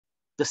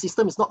the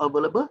system is not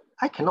available,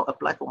 I cannot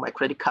apply for my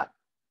credit card.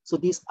 So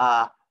these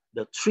are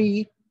the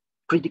 3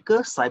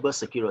 critical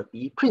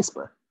cybersecurity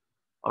principles.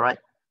 All right.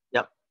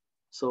 Yep.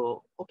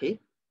 So, okay.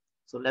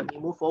 So let me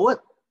move forward.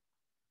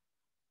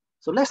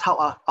 So let's have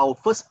our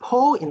first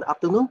poll in the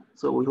afternoon.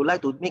 So we would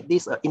like to make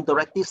this an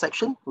interactive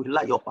section. We would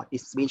like your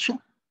participation.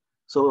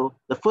 So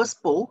the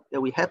first poll that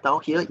we have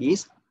down here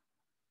is,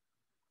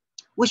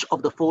 which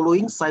of the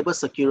following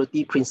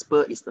cybersecurity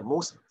principle is the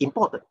most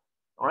important?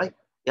 All right.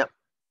 Yep.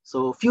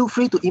 So feel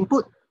free to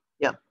input.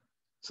 Yep.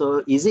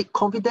 So is it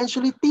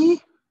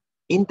confidentiality,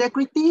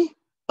 integrity,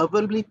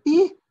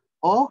 availability,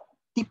 or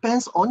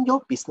depends on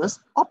your business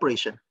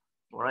operation?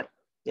 All right.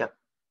 Yep.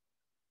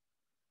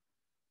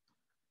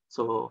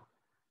 So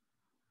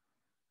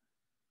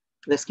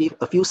let's give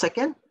a few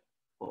seconds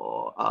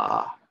for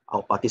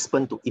our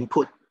participant to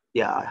input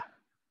their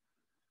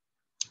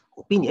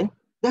opinion.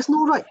 There's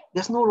no right,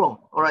 there's no wrong.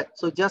 All right,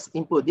 so just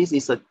input. This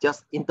is a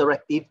just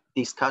interactive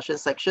discussion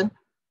section.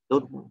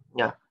 Don't,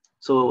 yeah.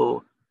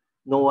 So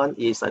no one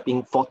is, I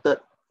think, faulted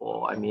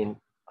for,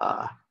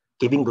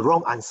 giving the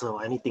wrong answer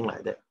or anything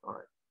like that. All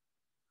right.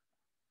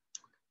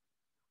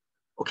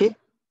 Okay,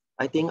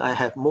 I think I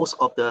have most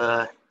of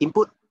the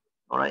input.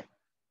 All right.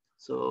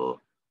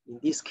 So in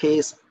this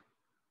case,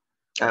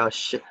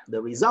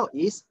 the result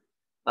is,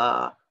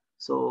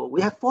 so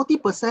we have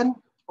 40%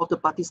 of the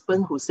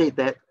participants who say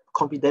that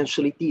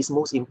confidentiality is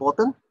most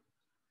important.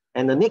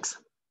 And the next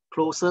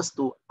closest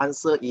to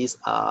answer is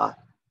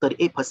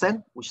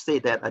 38%, which say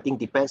that I think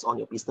depends on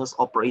your business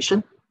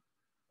operation.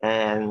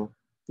 And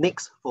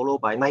next,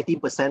 followed by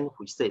 19%,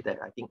 which say that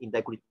I think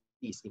integrity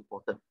is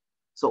important.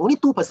 So only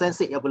 2%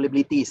 say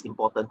availability is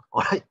important.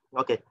 All right,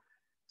 okay.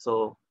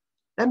 So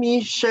let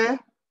me share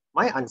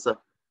my answer.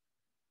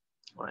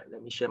 All right,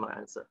 let me share my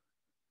answer.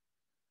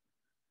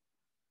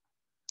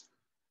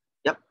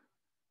 Yep.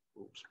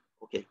 Oops.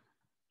 Okay,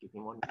 give me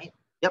 1 minute.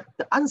 Yep,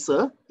 the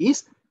answer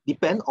is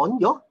depend on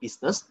your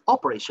business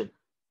operation.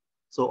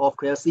 So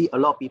obviously, a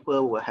lot of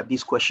people will have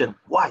this question,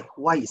 why?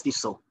 Why is this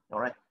so? All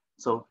right,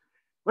 so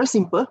very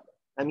simple.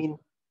 I mean,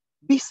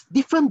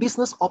 different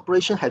business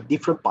operation have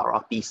different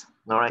priorities.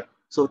 All right,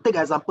 so take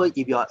example,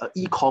 if you are an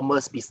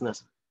e-commerce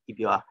business, if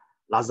you are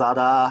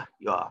Lazada,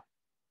 you are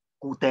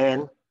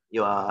Qoo10,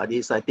 you are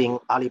this, I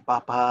think,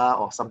 Alibaba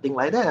or something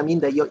like that. I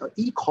mean, that your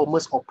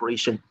e-commerce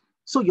operation.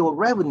 So your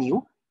revenue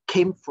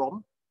came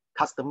from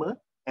customer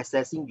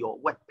accessing your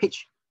web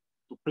page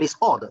to place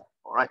order.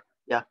 All right,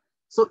 yeah.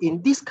 So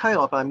in this kind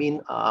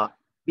of,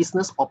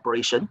 business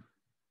operation,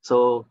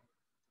 so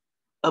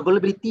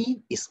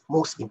availability is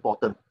most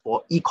important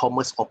for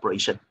e-commerce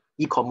operation,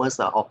 e-commerce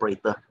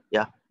operator.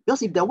 Yeah,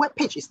 because if their web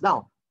page is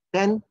down,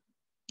 then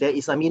there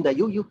is, that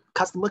you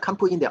customer can't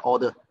put in their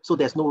order, so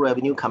there's no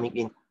revenue coming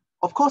in.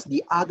 Of course,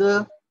 the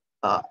other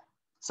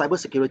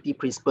cybersecurity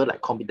principle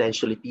like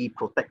confidentiality,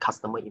 protect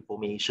customer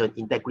information,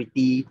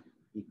 integrity.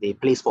 If they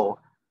place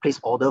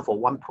order for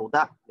one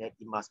product, then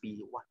it must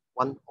be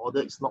one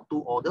order, it's not 2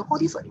 orders. All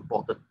these are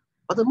important.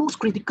 But the most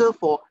critical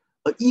for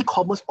an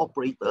e-commerce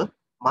operator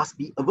must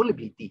be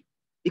availability.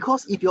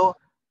 Because if your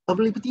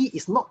availability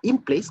is not in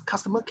place,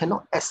 customer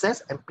cannot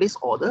access and place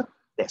order,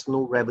 there's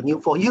no revenue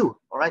for you.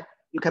 All right.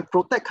 You can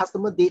protect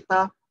customer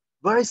data,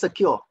 very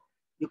secure.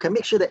 You can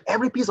make sure that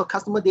every piece of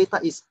customer data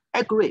is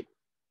accurate,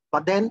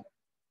 but then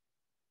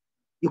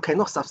you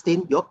cannot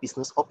sustain your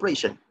business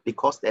operation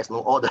because there's no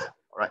order.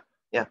 All right.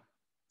 Yeah.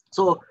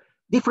 So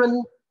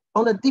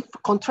on the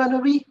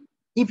contrary,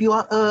 if you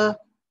are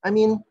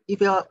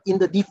if you are in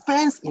the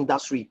defense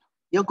industry,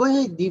 you're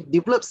going to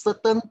develop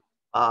certain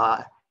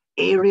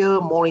area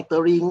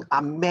monitoring,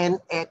 unmanned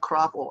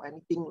aircraft or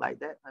anything like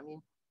that.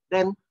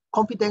 Then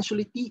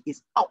confidentiality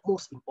is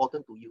utmost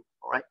important to you.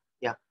 All right.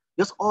 Yeah.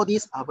 Because all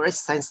these are very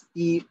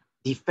sensitive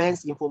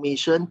defense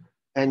information,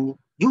 and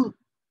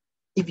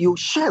if you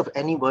share with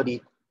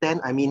anybody,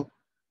 then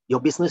your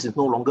business is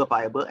no longer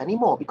viable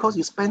anymore because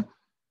you spend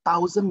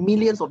thousands,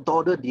 millions of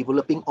dollars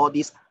developing all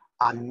these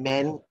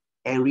unmanned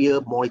area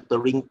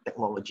monitoring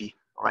technology.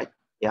 All right.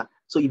 Yeah.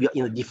 So if you're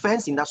in the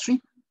defense industry,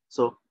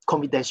 so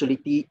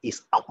confidentiality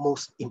is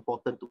utmost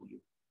important to you.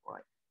 All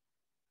right.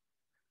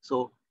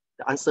 So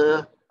the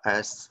answer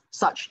as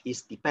such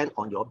is depend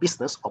on your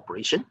business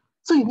operation.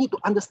 So you need to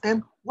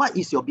understand what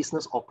is your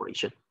business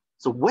operation.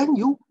 So when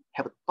you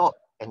have a thought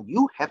and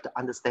you have the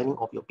understanding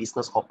of your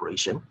business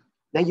operation,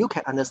 then you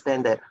can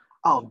understand that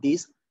out of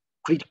these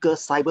critical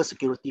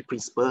cybersecurity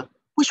principles,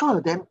 which one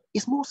of them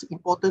is most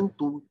important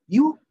to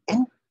you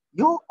and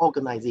your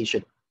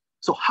organization.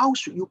 So how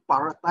should you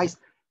prioritize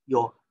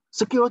your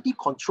security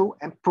control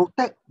and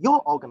protect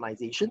your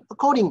organization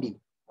accordingly?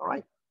 All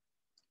right.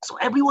 So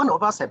every one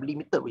of us have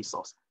limited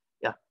resource.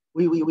 Yeah,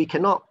 we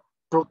cannot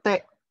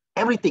protect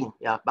everything.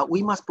 Yeah, but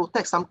we must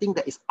protect something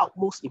that is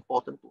utmost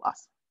important to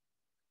us.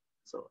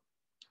 So,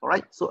 all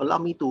right. So allow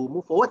me to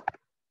move forward.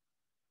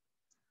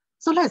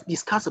 So let's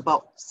discuss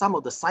about some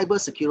of the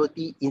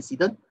cybersecurity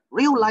incident,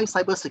 real life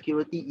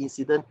cybersecurity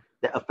incident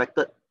that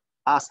affected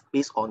us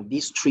based on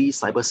these 3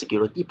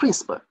 cybersecurity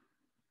principles.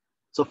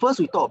 So first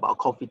we talk about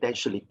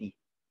confidentiality.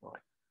 All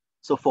right.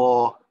 So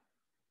for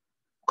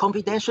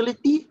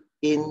confidentiality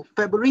in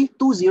February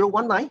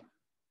 2019,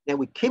 then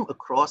we came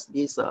across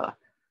this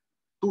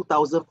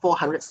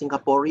 2,400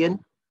 Singaporean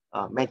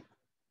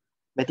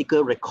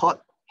medical record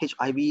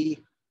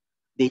HIV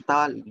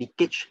data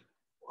leakage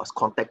was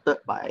contacted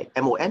by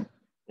MON.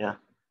 Yeah.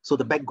 So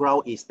the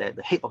background is that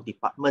the head of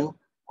department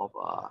of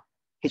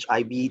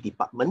HIV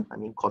department,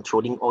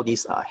 controlling all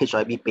these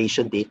HIV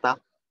patient data,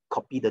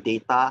 copy the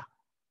data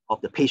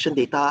of the patient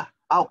data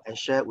out and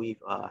share with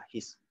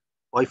his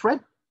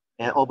boyfriend.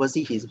 And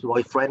obviously his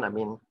boyfriend,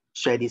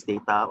 share this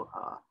data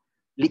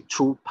leaked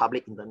through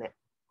public internet.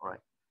 All right.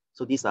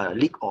 So these are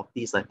leak of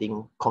this,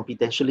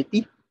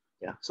 confidentiality.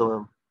 Yeah.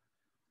 So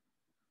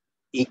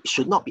it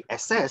should not be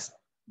accessed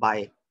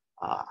by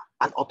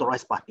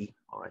unauthorized party.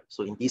 All right.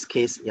 So in this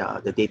case,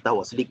 the data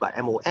was leaked by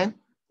MON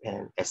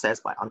and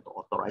accessed by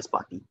unauthorized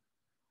party.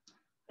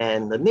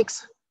 And the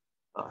next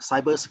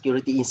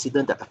cybersecurity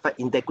incident that affect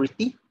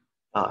integrity,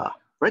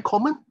 very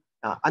common.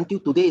 Until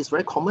today, is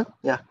very common.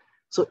 Yeah.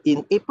 So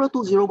in April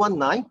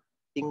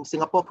 2019,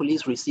 Singapore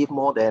police received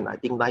more than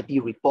 90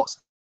 reports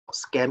of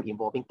scam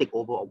involving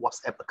takeover of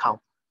WhatsApp account,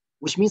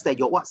 which means that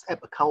your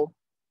WhatsApp account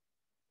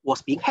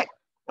was being hacked.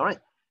 All right.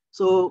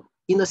 So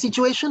in a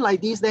situation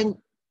like this, then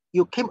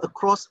you came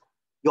across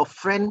your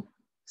friend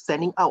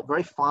sending out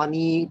very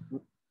funny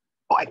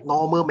or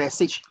abnormal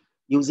message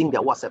using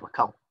their WhatsApp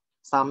account.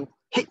 Some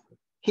hit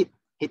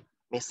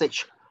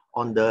message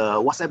on the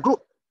WhatsApp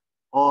group,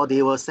 or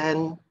they will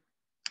send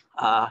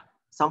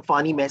some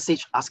funny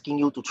message asking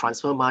you to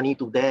transfer money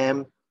to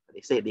them.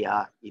 They say they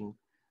are in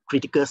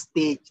critical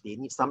stage, they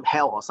need some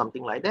help or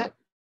something like that.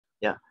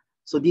 Yeah.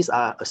 So these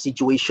are a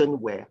situation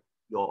where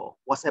your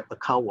WhatsApp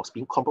account was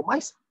being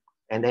compromised,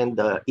 and then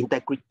the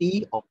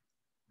integrity of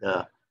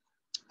the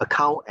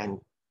account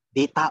and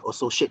data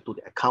associated to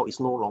the account is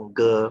no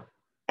longer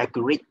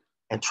accurate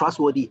and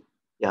trustworthy.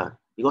 Yeah,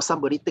 because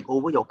somebody take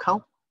over your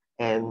account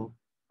and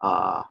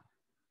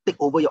take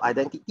over your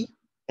identity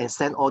and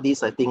send all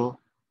these,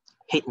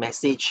 hate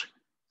message,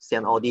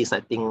 send all these,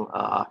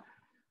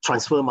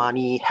 transfer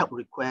money, help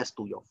requests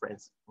to your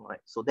friends. All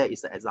right. So that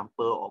is an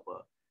example of a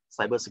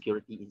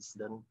cybersecurity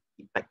incident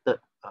impacted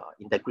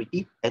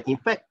integrity. And in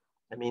fact,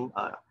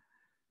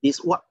 this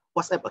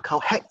WhatsApp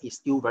account hack is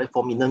still very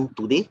prominent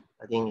today.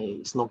 I think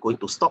it's not going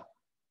to stop.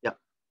 Yeah.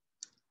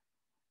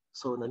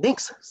 So the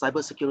next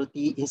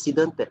cybersecurity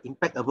incident that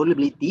impact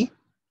availability,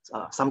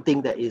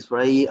 something that is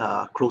very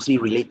closely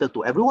related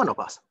to every one of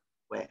us,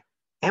 where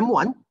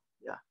M1,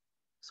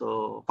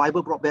 so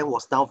fiber broadband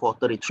was down for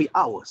 33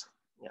 hours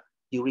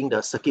during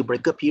the circuit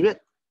breaker period,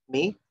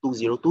 May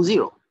 2020.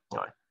 All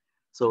right.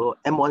 So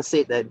M1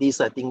 said that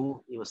this,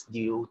 it was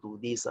due to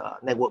this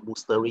network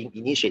boostering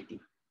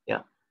initiative.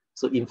 Yeah.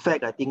 So in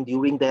fact,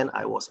 during then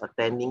I was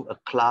attending a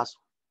class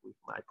with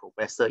my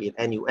professor in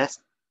NUS,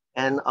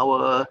 and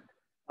our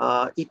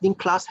evening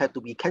class had to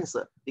be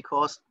cancelled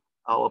because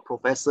our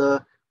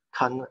professor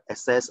can't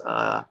access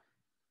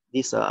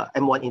this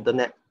M1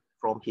 internet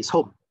from his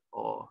home.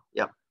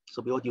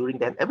 So during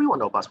then, every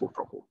one of us work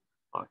from home.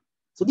 All right.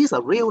 So these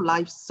are real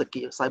life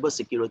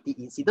cybersecurity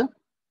incident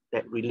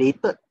that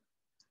related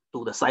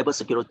to the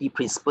cybersecurity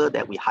principle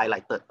that we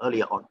highlighted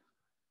earlier on.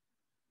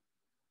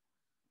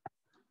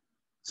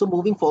 So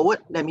moving forward,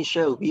 let me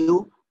share with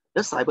you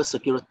the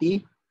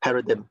cybersecurity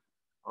paradigm.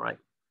 All right.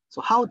 So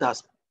how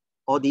does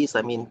all these,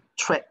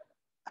 threat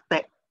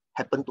attack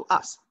happen to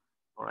us?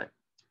 All right.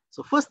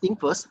 So first thing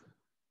first,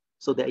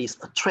 so there is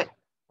a threat.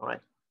 All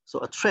right. So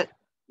a threat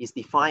is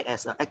defined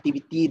as an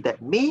activity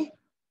that may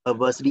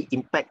adversely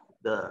impact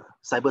the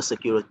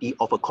cybersecurity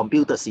of a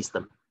computer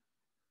system.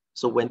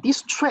 So when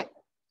this threat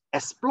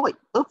exploit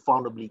a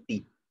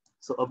vulnerability,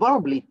 so a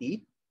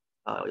vulnerability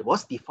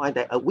was defined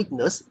as a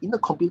weakness in the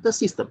computer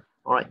system.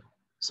 All right.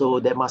 So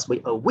there must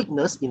be a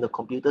weakness in the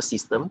computer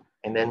system,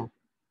 and then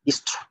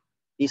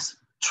this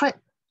threat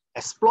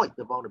exploit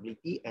the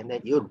vulnerability, and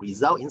then it will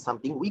result in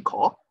something we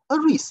call a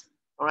risk.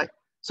 All right.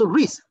 So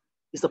risk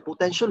is the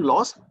potential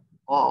loss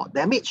or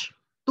damage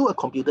to a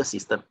computer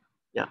system.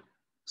 Yeah.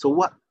 So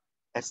what,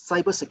 as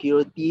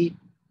cybersecurity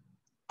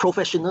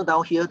professional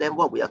down here, then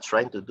what we are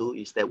trying to do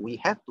is that we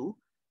have to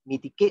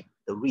mitigate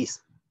the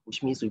risk,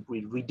 which means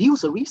we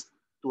reduce the risk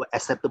to an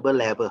acceptable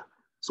level.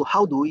 So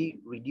how do we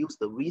reduce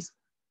the risk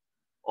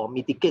or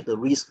mitigate the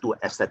risk to an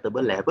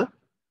acceptable level?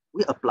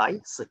 We apply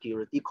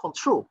security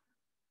control.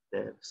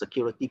 The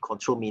security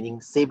control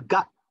meaning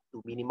safeguard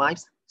to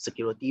minimize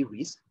security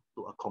risk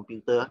to a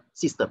computer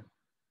system.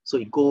 So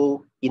it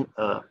go in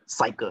a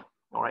cycle.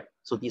 All right.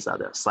 So these are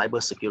the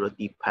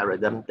cybersecurity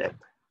paradigm that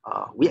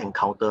we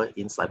encounter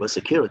in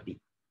cybersecurity.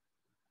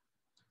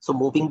 So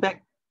moving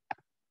back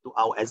to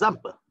our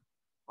example.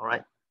 All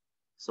right.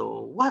 So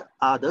what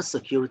are the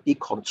security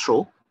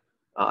control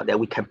that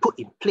we can put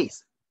in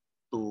place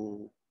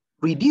to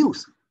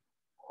reduce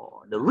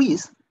the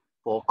risk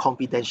for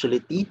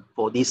confidentiality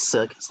for this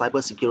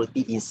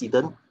cybersecurity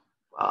incident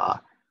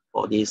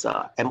for this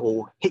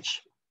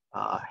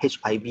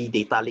HIV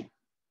data leak?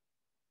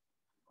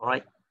 All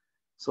right.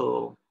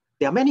 So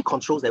there are many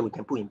controls that we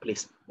can put in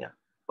place. Yeah.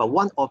 But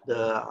one of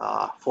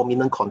the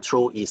prominent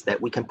control is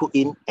that we can put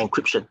in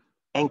encryption,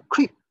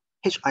 encrypt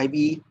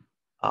HIV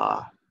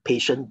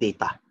patient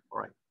data,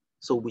 all right?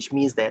 So which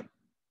means that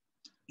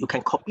you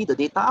can copy the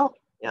data out,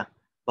 yeah,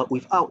 but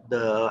without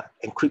the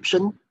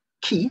encryption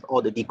key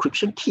or the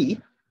decryption key,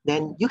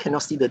 then you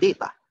cannot see the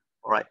data,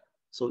 all right?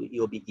 So it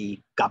will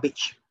be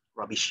garbage,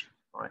 rubbish,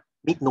 all right?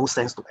 Make no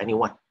sense to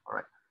anyone, all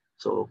right?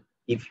 So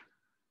if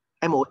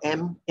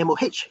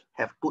MOH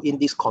have put in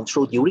this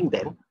control during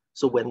then,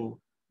 so when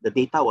the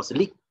data was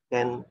leaked,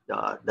 then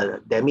the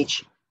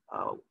damage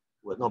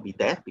will not be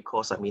there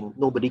because, I mean,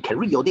 nobody can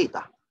read your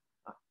data.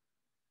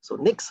 So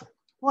next,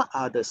 what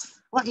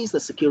is the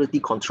security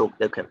control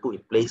that can put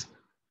in place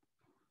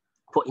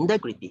for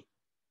integrity?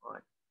 All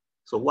right.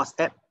 So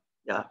WhatsApp,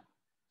 yeah.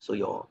 So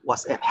your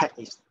WhatsApp hack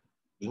is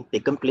being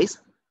taken place.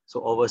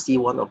 So obviously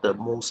one of the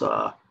most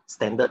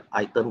standard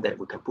item that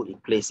we can put in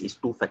place is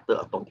two-factor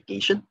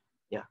authentication.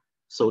 Yeah.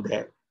 So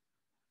that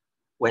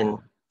when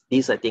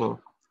this, I think,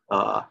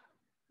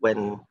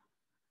 when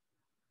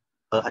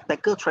an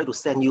attacker try to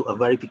send you a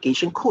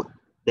verification code,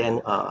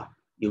 then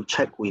you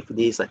check with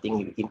this, I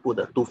think you input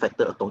the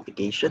two-factor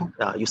authentication.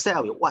 You set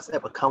up your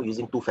WhatsApp account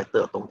using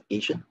two-factor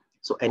authentication.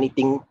 So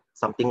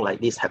something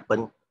like this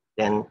happen,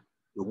 then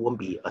you won't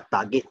be a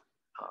target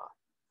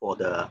for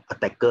the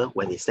attacker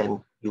when they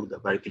send you the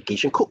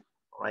verification code,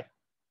 all right?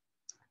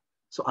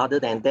 So other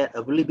than that,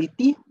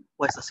 availability,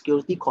 what's the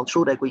security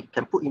control that we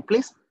can put in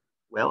place?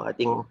 Well, I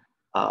think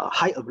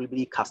high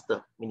availability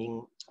cluster,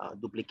 meaning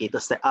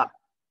duplicated setup,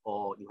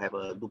 or you have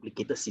a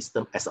duplicated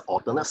system as an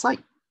alternate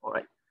site, all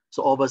right?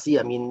 So obviously,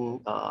 I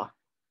mean,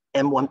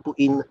 M1 put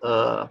in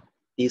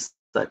this,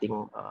 I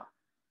think,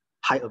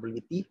 high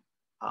availability,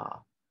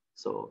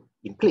 so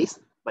in place,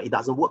 but it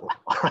doesn't work,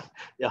 all right?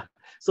 Yeah.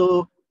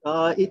 So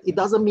it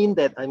doesn't mean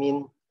that, I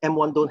mean,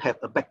 M1 don't have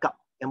a backup,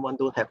 M1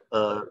 don't have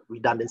a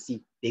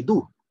redundancy. They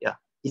do, yeah.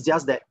 It's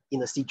just that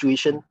in a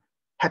situation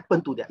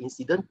happen to their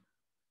incident,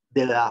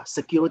 their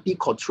security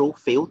control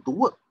failed to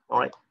work, all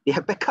right? They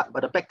have backup,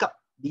 but the backup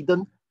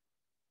didn't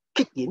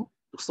kick in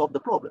to solve the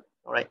problem,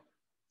 all right?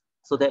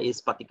 So that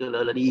is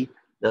particularly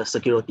the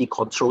security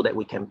control that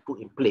we can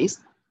put in place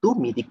to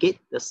mitigate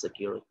the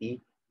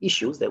security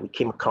issues that we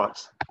came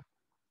across.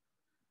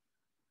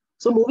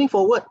 So moving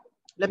forward,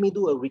 let me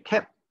do a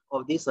recap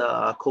of this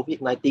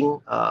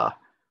COVID-19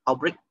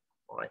 outbreak,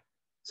 all right?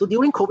 So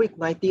during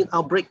COVID-19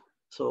 outbreak,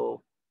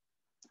 so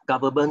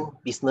government,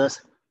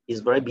 business is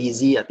very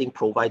busy, I think,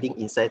 providing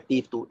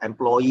incentive to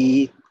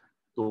employee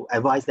to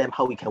advise them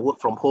how we can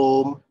work from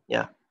home,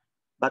 yeah.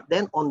 But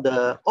then on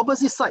the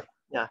opposite side,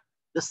 yeah,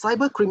 the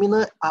cyber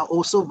criminals are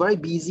also very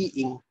busy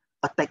in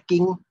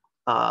attacking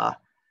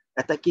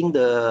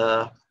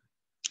the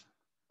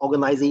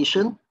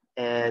organization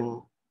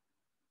and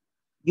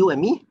you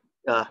and me,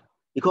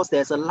 because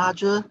there's a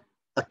larger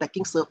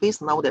attacking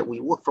surface now that we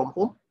work from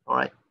home, all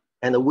right,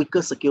 and a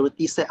weaker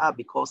security setup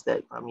because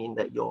that, I mean,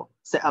 that your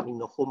setup in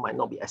your home might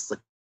not be as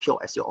secure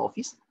as your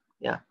office,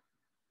 yeah.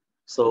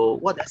 So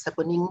what is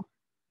happening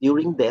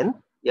during then,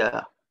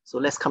 yeah. So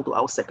let's come to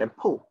our second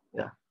poll,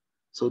 yeah.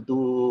 So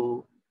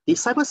did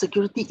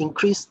cybersecurity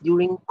increase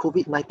during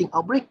COVID-19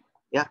 outbreak?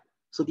 Yeah.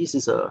 So this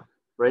is a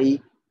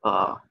very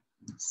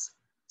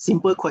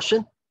simple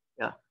question,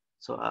 yeah.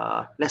 So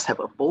let's have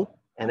a poll.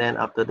 And then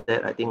after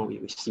that, I think we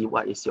will see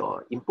what is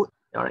your input.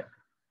 All right.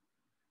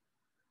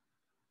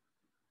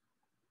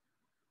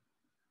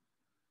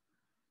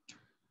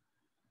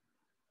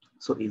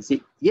 So is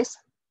it yes?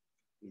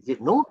 Is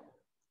it no?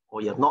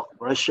 Or you're not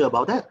very sure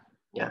about that?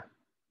 Yeah.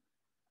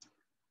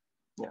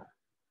 Yeah.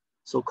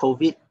 So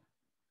COVID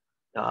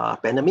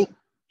pandemic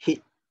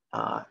hit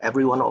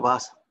every one of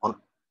us.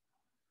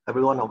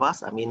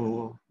 I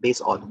mean,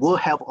 based on World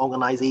Health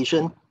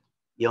Organization,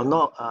 you're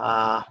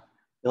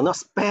not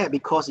spared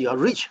because you are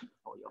rich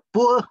or you're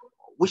poor,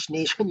 or which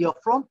nation you're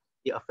from.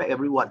 It affects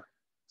everyone.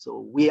 So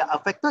we are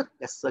affected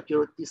as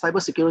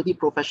cybersecurity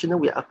professional.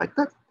 We are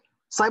affected.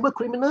 Cyber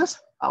criminals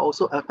are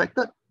also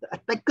affected. The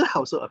attacker are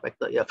also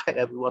affected. It affects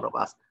every one of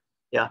us.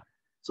 Yeah.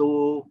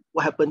 So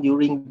what happened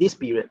during this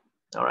period?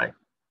 All right.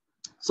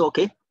 So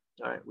okay.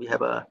 All right. We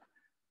have a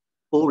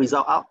poll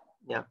result out.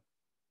 Yeah.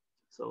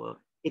 So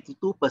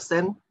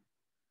 82%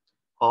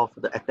 of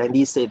the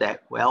attendees say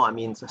that, well, I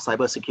mean,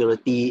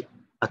 cybersecurity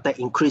attack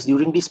increased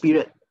during this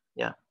period.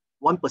 Yeah.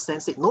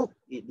 1% said no,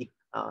 it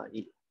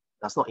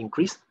does not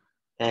increase.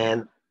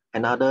 And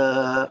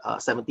another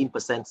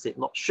 17% said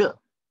not sure.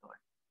 All right.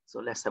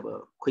 So let's have a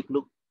quick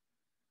look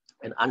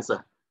and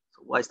answer.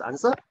 So what is the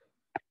answer?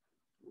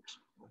 Oops.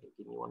 Okay,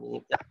 give me 1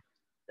 minute. Yeah.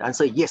 The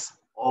answer is yes.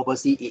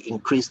 Obviously, it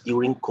increased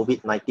during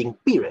COVID-19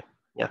 period.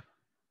 Yeah.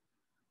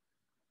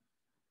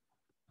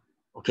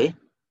 Okay.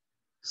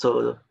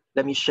 So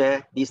let me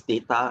share this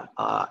data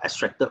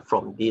extracted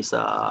from this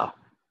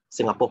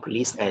Singapore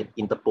Police and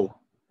Interpol.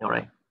 All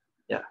right.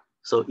 Yeah.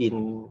 So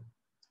in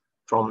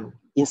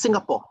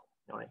Singapore,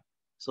 all right.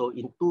 So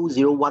in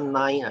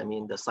 2019, I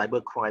mean, the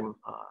cybercrime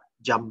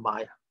jumped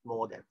by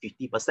more than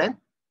 50%.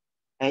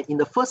 And in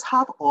the first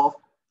half of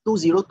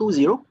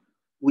 2020,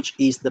 which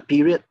is the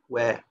period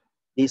where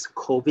this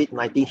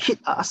COVID-19 hit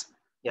us,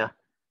 yeah,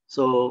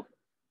 so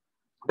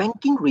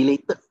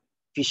banking-related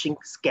phishing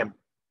scam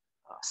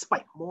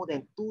spiked more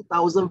than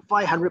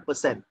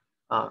 2,500%.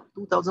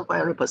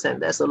 2,500%,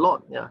 that's a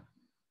lot, yeah.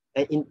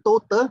 And in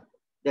total,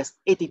 there's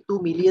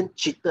 82 million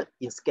cheated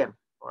in scam,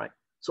 all right?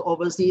 So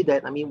obviously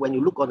that, I mean, when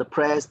you look on the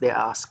press, there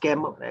are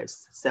scam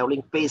that's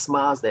selling face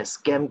masks, there's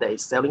scam that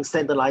is selling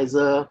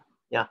sanitizer,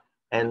 yeah.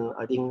 And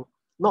I think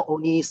not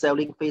only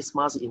selling face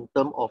masks in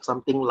terms of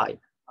something like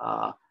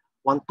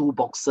 1, 2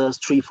 boxes,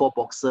 3, 4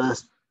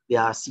 boxes,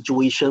 there are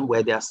situations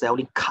where they are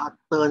selling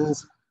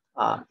cartons,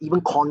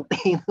 even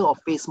container of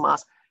face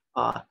masks,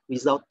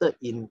 resulted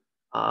in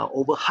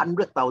over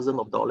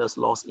 $100,000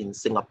 lost in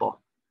Singapore,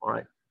 all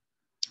right?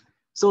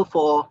 So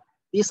for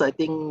this, I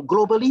think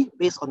globally,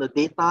 based on the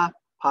data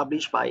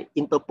published by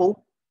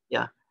Interpol,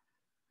 yeah,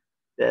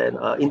 then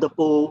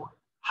Interpol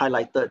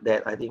highlighted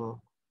that I think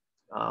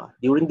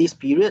during this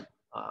period,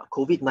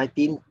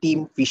 COVID-19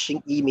 team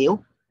phishing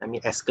email, I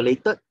mean,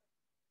 escalated.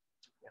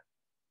 Yeah.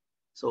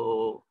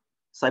 So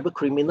cyber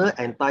criminal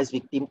entice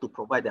victim to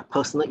provide their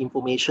personal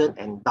information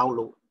and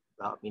download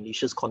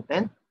malicious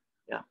content.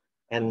 Yeah.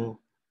 And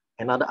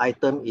another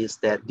item is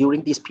that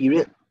during this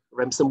period,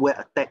 ransomware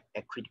attack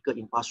at critical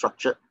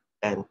infrastructure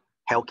and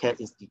healthcare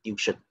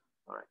institution.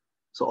 All right.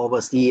 So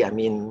obviously, I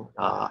mean,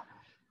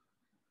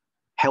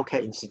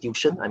 healthcare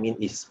institution, I mean,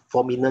 is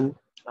prominent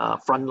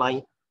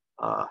frontline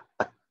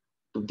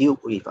to deal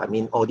with, I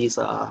mean, all these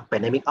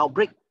pandemic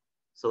outbreak.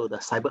 So the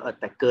cyber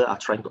attacker are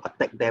trying to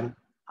attack them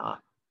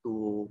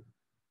to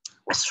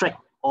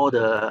extract all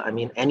the, I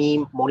mean,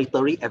 any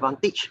monetary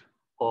advantage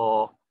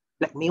or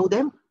blackmail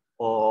them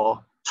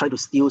or try to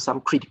steal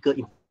some critical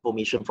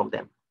information from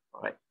them,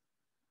 all right?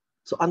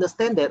 So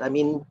understand that, I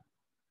mean,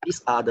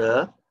 these are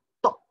the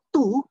top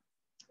 2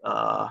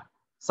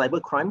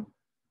 cybercrime,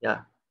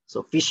 yeah.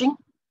 So phishing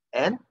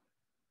and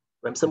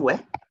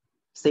ransomware,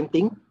 same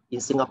thing in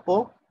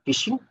Singapore,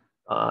 phishing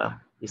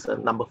is a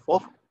number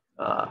 4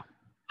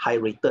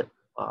 high-rated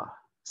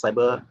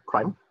cyber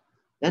crime.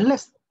 And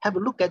let's have a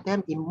look at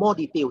them in more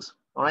details,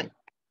 all right?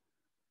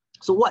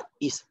 So what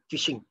is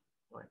phishing?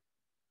 All right.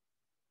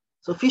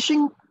 So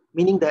phishing,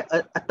 meaning that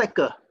an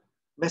attacker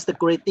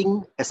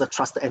masquerading as a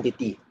trusted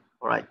entity,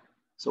 all right?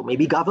 So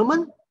maybe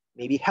government,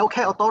 maybe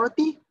healthcare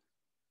authority,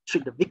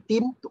 trick the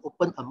victim to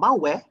open a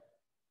malware,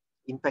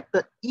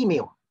 infected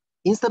email,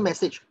 instant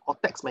message, or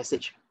text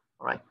message,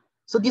 all right?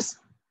 So this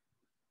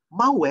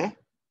malware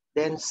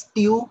then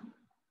steal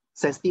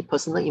sensitive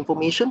personal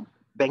information,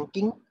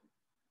 banking,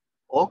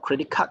 or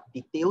credit card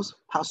details,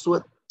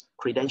 password,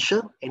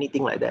 credential,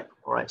 anything like that,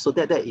 all right? So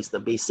that is the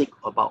basic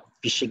about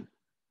phishing,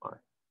 all right?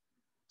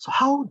 So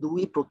how do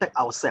we protect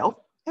ourselves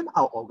and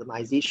our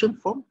organization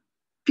from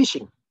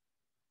phishing?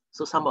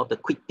 So some of the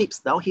quick tips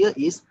down here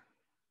is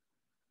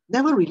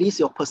never release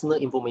your personal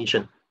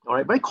information, all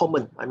right? Very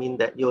common, I mean,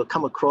 that you'll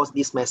come across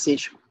this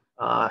message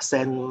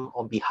sent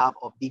on behalf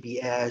of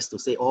DBS to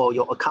say, oh,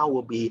 your account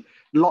will be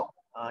locked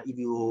if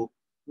you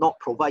not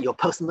provide your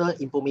personal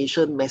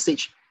information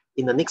message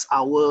in the next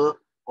hour,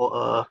 or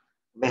a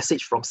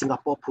message from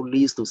Singapore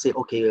police to say,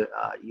 okay,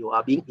 you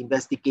are being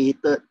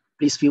investigated,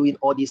 please fill in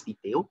all these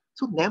details.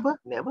 So never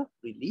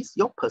release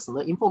your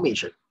personal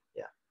information,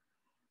 yeah.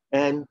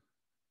 And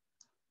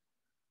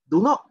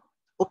do not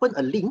open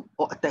a link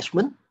or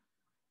attachment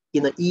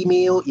in an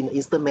email, in an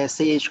instant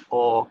message,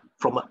 or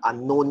from an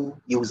unknown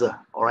user,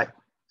 all right?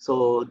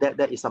 So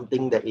that is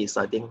something that is,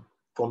 I think,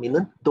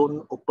 prominent.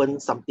 Don't open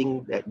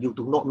something that you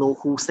do not know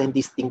who sent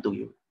this thing to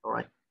you, all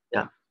right?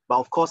 Yeah, but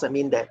of course, I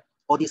mean that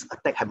all these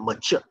attacks have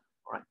matured,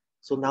 all right?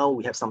 So now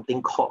we have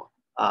something called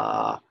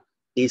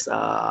this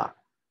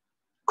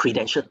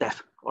credential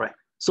theft, all right?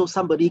 So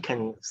somebody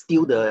can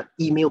steal the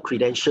email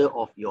credential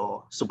of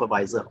your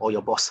supervisor or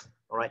your boss,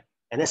 all right?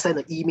 And then send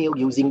an email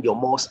using your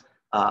boss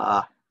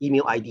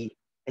email ID.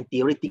 And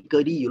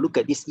theoretically, you look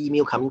at this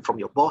email coming from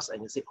your boss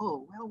and you say,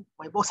 oh, well,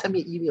 my boss sent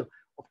me an email.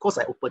 Of course,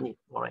 I open it,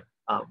 all right?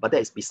 But that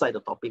is beside the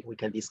topic. We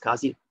can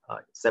discuss it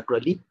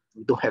separately.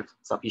 We don't have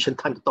sufficient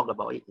time to talk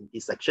about it in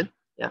this section,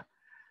 yeah?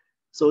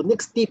 So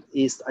next tip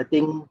is, I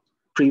think,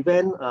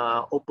 prevent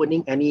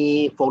opening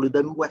any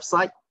fraudulent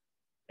website,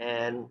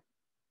 and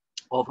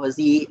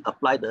obviously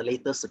apply the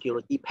latest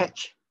security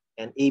patch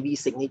and AV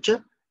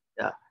signature.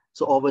 Yeah.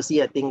 So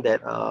obviously, I think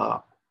that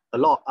a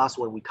lot of us,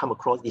 when we come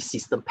across this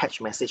system patch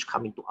message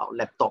coming to our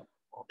laptop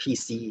or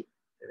PC,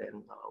 and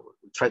then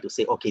we try to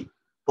say, okay,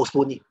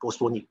 postpone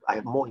it. I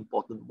have more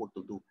important work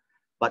to do.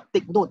 But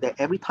take note that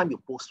every time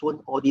you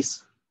postpone all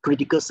these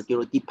critical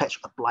security patch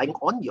applying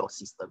on your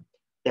system,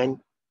 then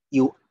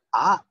you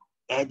are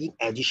adding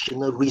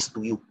additional risk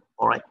to you,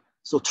 all right?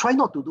 So try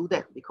not to do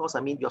that, because,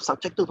 I mean, you're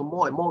subjected to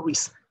more and more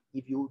risk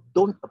if you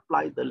don't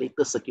apply the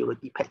latest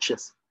security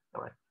patches,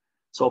 all right?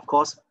 So of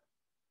course,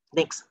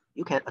 next,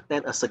 you can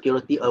attend a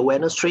security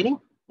awareness training,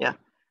 yeah,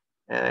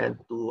 and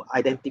to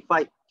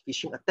identify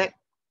phishing attack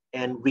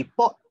and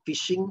report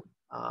phishing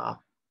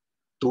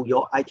to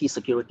your IT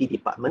security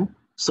department,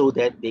 so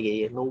that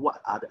they know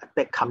what are the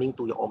attacks coming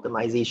to your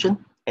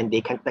organization and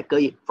they can tackle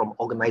it from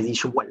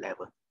organization-wide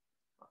level.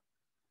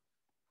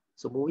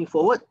 So moving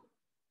forward,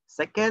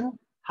 second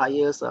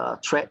highest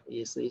threat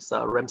is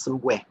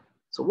ransomware.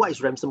 So what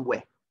is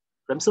ransomware?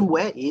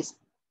 Ransomware is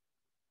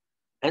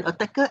an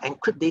attacker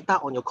encrypt data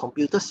on your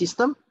computer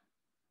system.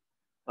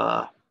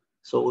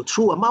 So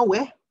through a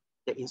malware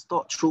that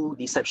installed through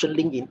deception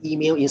link in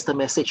email, instant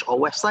message, or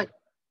website,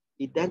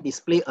 it then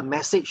display a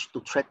message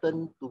to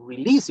threaten to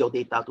release your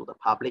data to the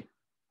public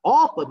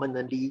or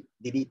permanently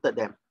deleted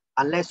them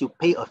unless you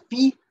pay a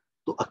fee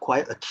to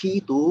acquire a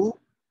key to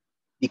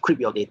decrypt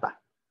your data.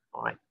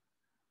 All right.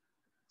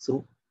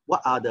 So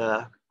what are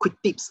the quick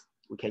tips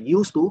we can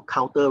use to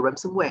counter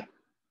ransomware?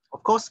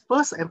 Of course,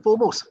 first and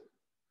foremost,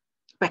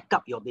 back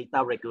up your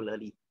data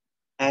regularly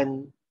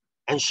and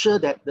ensure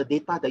that the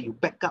data that you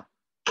back up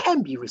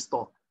can be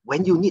restored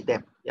when you need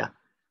them. Yeah.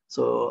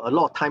 So a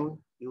lot of time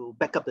you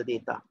back up the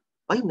data,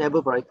 but you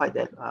never verify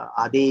that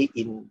are they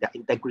in their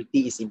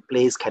integrity is in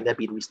place, can they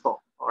be restored?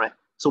 All right.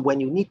 So when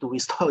you need to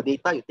restore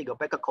data, you take a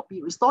backup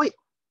copy, restore it.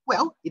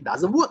 Well, it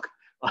doesn't work.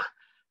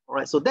 All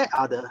right. So that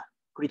are the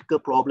critical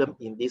problem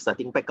in this, I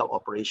think, backup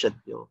operation.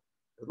 You know,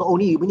 not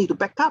only you need to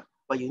back up,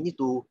 but you need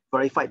to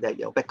verify that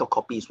your backup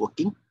copy is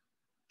working.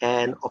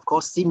 And of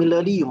course,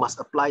 similarly, you must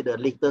apply the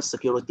latest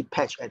security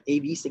patch and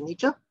AV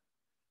signature.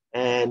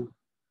 And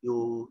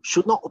you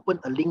should not open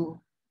a link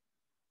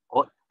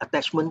or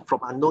attachment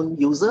from unknown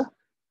user.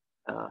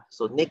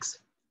 So next,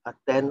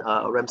 attend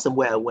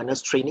ransomware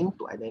awareness training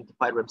to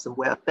identify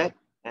ransomware attack.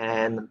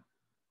 And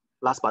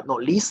last but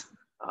not least,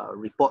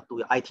 report to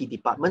your IT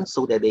department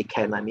so that they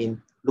can,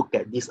 look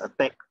at this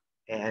attack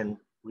and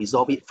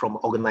resolve it from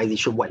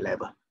organization-wide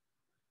level.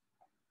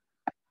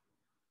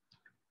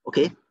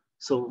 Okay,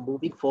 so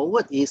moving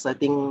forward is, I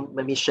think,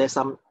 let me share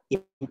some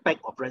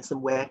impact of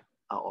ransomware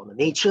on the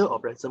nature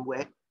of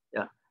ransomware.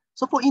 Yeah.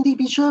 So for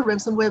individual,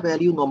 ransomware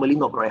value normally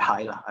not very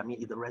high.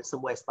 If the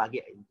ransomware is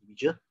target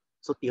individual,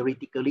 so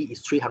theoretically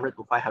it's 300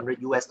 to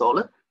 500 US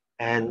dollar,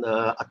 and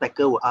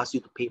attacker will ask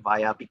you to pay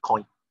via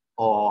Bitcoin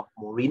or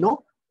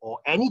Morino or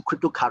any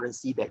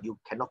cryptocurrency that you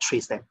cannot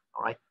trace them.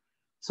 All right.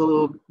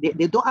 So they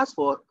don't ask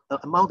for an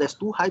amount that's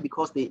too high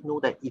because they know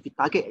that if you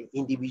target an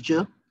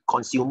individual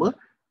consumer,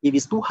 if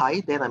it's too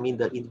high, then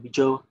the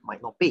individual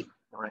might not pay.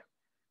 All right.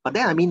 But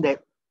then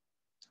that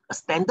a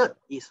standard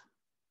is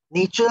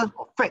nature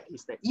or fact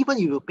is that even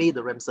if you pay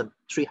the ransom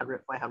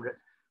 300,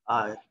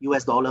 500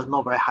 US dollar,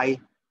 not very high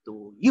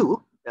to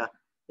you,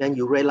 then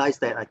you realize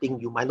that I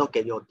think you might not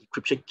get your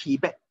decryption key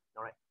back.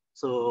 All right.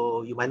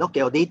 So you might not get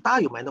your data,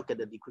 you might not get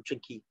the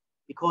decryption key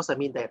because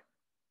that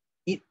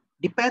it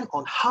depends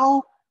on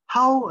how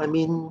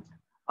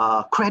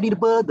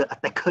credible the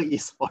attacker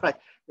is. All right.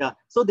 Yeah.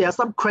 So there are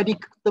some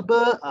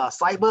credible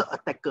cyber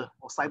attacker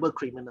or cyber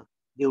criminal.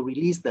 They'll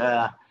release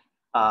the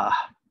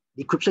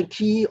decryption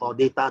key or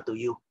data to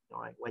you.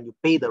 All right. When you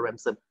pay the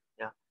ransom.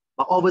 Yeah.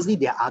 But obviously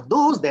there are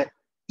those that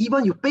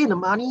even you pay the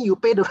money, you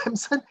pay the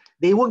ransom,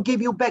 they won't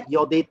give you back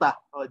your data.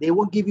 Or they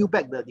won't give you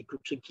back the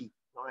decryption key.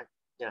 All right.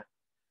 Yeah.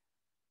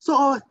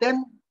 So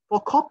then for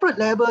corporate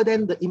level,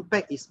 then the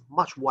impact is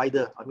much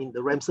wider.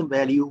 The ransom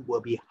value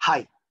will be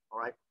high. All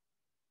right.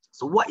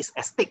 So what is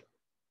at stake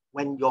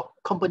when your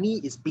company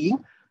is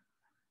being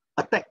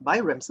attacked by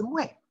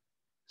ransomware?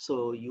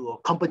 So your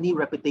company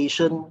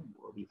reputation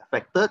will be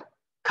affected.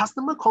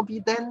 Customer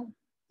confidence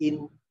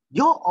in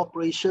your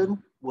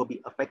operation will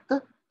be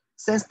affected.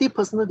 Sensitive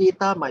personal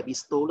data might be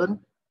stolen.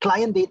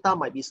 Client data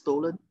might be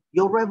stolen.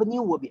 Your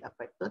revenue will be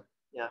affected.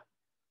 Yeah.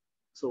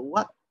 So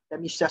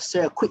let me just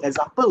share a quick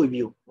example with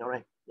you. All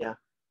right. Yeah.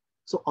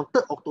 So on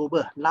 3rd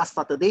October, last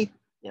Saturday,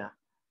 yeah,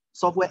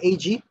 Software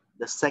AG,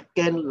 the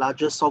second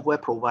largest software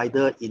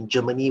provider in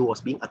Germany, was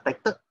being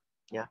attacked.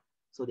 Yeah.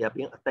 So they are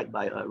being attacked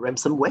by a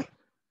ransomware.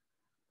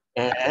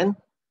 And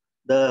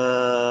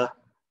the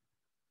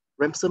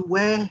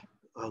ransomware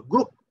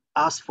group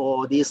asked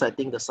for this, I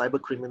think the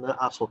cyber criminal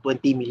asked for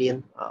 20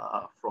 million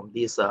from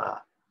this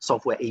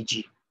Software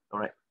AG. All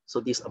right. So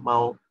this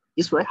amount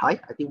is very high.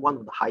 I think one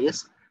of the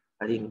highest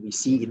I think we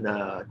see in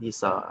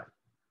this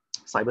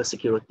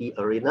cybersecurity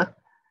arena.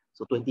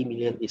 So 20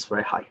 million is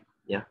very high.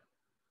 Yeah.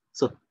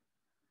 So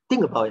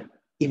think about it.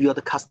 If you're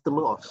the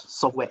customer of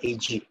Software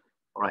AG,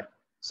 all right.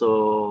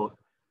 So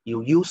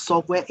you use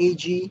Software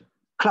AG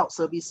cloud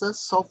services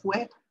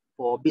software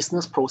for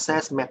business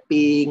process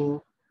mapping,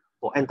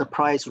 for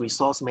enterprise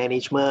resource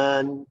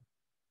management.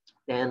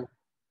 Then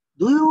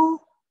do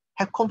you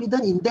have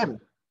confidence in them?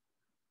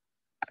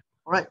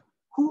 All right.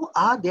 Who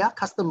are their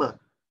customers?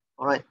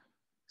 All right.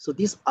 So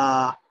these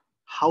are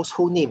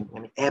household name,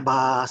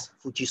 Airbus,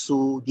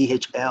 Fujitsu,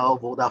 DHL,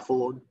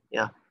 Vodafone.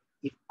 Yeah.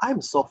 If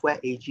I'm Software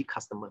AG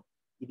customer,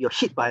 if you're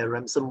hit by a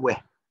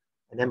ransomware,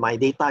 and then my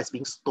data is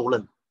being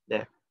stolen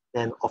there,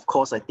 then of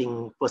course, I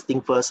think first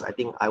thing first, I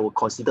think I will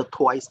consider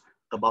twice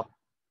about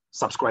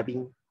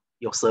subscribing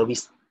your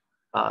service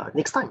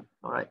next time.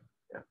 All right.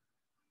 Yeah.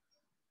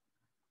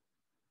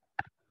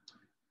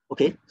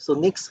 Okay. So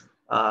next,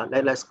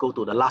 let's go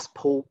to the last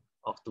poll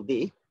of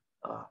today.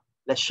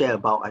 Let's share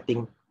about, I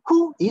think,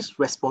 who is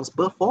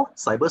responsible for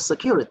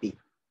cybersecurity?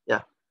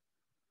 Yeah.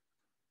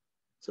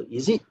 So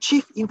is it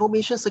Chief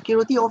Information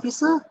Security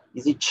Officer?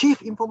 Is it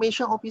Chief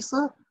Information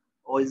Officer?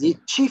 Or is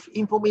it Chief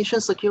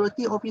Information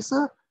Security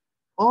Officer?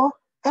 Or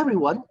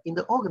everyone in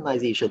the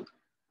organization?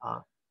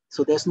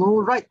 So there's no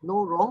right,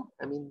 no wrong.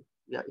 I mean,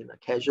 we are in a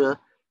casual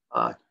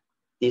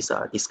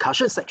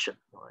discussion section.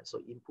 Right? So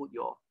input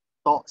your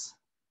thoughts,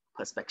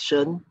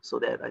 perception, so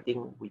that I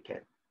think we can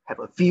have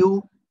a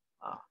view.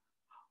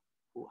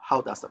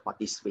 How does the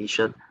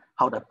participants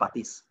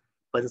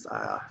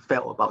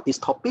felt about this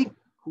topic?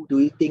 Who do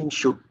you think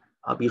should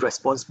be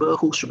responsible?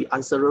 Who should be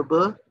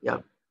answerable? Yeah.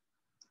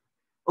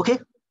 Okay,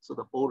 so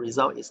the poll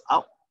result is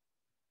out.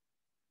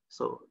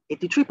 So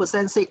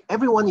 83% say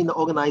everyone in the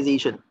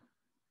organization.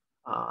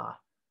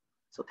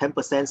 So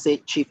 10% say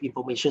Chief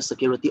Information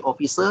Security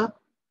Officer,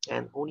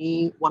 and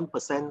only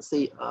 1%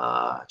 say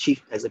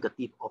Chief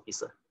Executive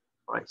Officer.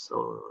 All right,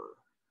 so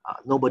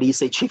nobody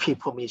say Chief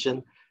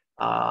Information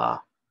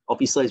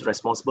Officer is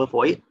responsible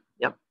for it.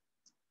 Yep.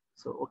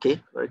 So,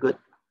 okay, very good.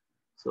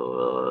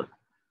 So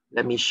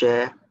let me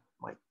share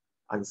my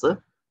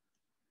answer.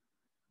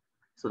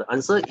 So the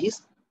answer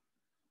is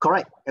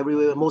correct.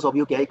 Everywhere, most of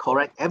you get it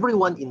correct.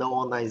 Everyone in the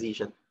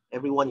organization,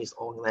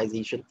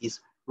 is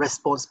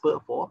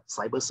responsible for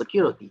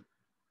cybersecurity.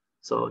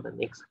 So the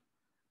next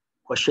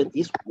question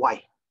is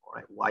why? All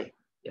right, why?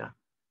 Yeah.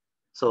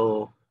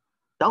 So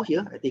down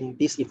here, I think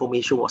this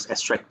information was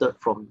extracted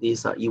from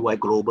this EY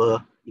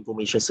Global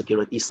Information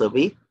Security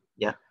Survey.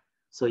 Yeah.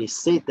 So it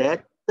said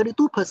that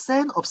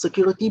 32% of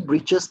security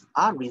breaches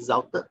are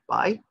resulted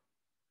by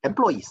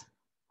employees.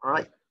 All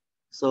right.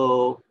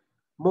 So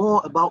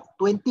more about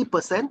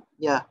 20%.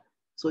 Yeah.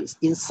 So it's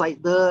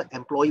insider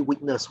employee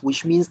weakness,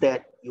 which means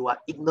that you are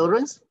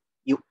ignorant,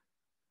 you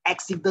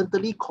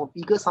accidentally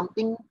configure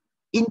something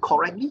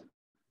incorrectly.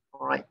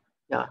 All right.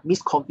 Yeah.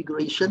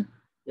 Misconfiguration.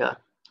 Yeah.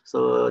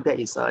 So that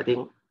is, I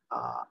think,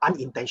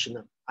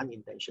 unintentional.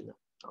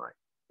 All right.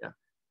 Yeah.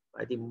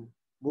 I think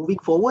moving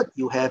forward,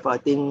 you have, I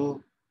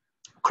think,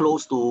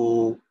 close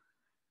to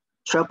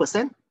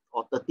 12%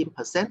 or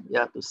 13%.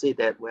 Yeah, to say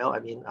that, well, I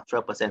mean,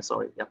 12%,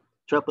 sorry. Yeah,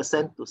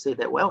 12% to say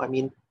that, well, I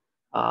mean,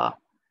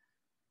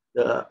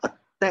 the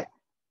attack,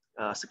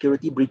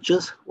 security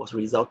breaches was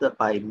resulted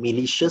by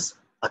malicious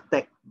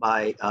attack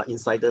by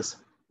insiders,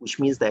 which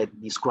means that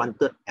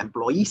disgruntled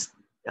employees,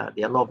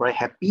 they are not very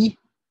happy.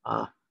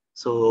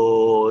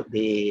 So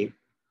they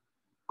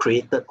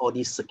created all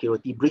these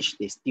security breach,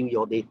 they steal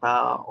your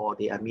data, or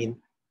they, I mean,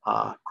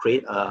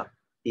 create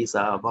this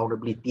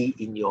vulnerability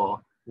in your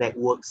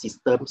network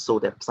system so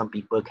that some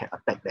people can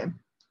attack them.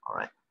 All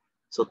right.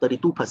 So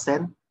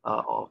 32%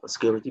 of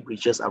security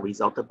breaches are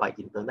resulted by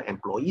internal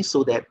employees,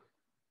 so that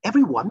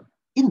everyone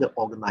in the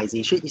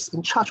organization is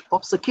in charge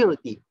of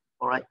security.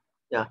 All right.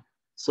 Yeah.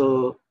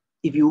 So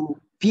if you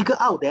figure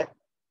out that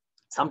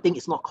something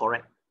is not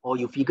correct, or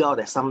you figure out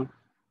that some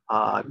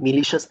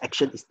malicious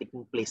action is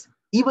taking place,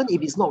 even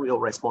if it's not your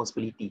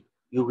responsibility,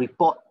 you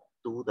report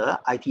to the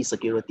IT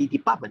security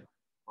department.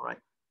 All right.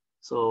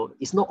 So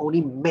it's not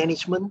only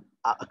management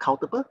are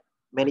accountable,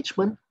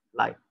 management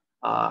like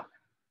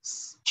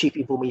Chief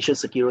Information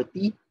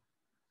Security,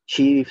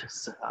 Chief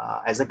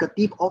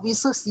Executive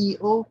Officer,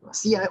 CEO,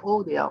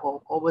 CIO, they are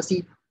all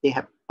obviously, they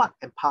have part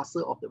and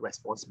parcel of the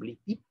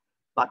responsibility,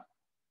 but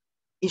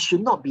it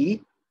should not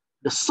be,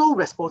 the sole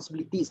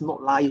responsibility is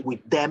not lie with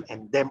them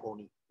and them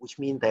only, which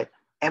means that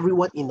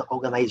everyone in the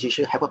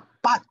organization have a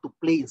part to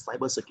play in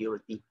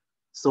cybersecurity,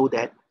 so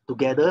that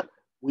together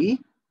we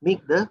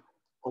make the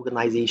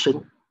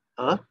organization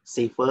a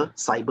safer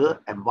cyber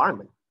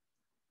environment.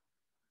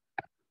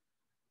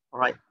 All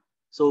right.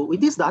 So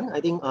with this done, I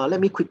think let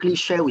me quickly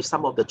share with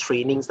some of the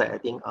trainings that I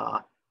think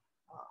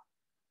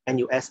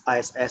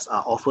NUS-ISS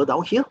offer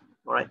down here.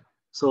 All right.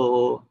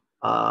 So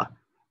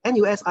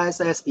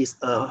NUS-ISS is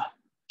a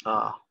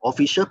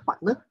official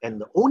partner, and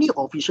the only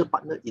official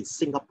partner in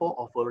Singapore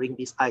offering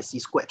this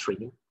IC Squared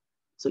training.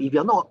 So if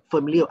you're not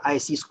familiar with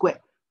IC Squared,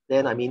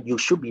 then I mean, you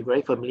should be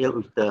very familiar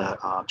with the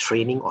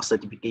training or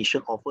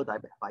certification offered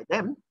by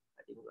them.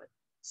 I think like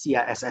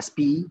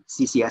CISSP,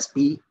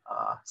 CCSP,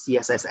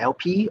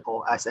 CSSLP,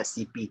 or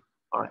SSCP.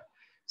 All right.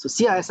 So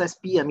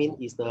CISSP, I mean,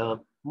 is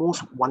the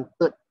most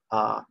wanted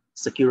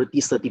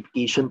security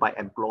certification by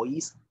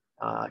employees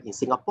in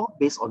Singapore,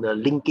 based on the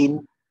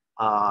LinkedIn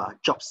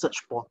job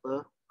search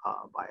portal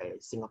by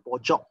Singapore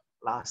Job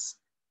last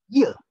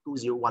year,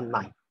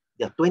 2019.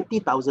 There are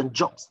 20,000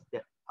 jobs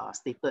that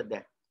stated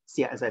that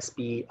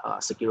CISSP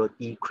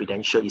security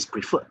credential is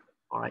preferred.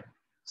 All right.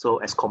 So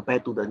as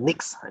compared to the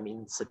next, I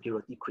mean,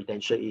 security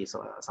credential is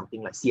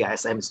something like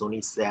CISM is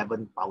only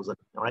 7,000.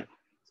 All right.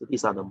 So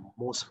these are the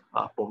most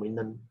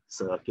prominent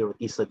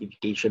security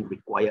certification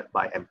required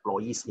by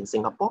employees in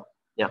Singapore.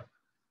 Yeah.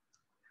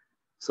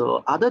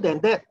 So other than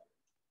that,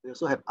 we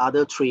also have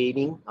other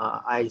training.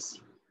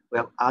 We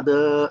have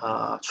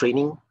other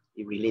training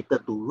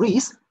related to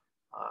risk.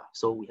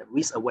 So we have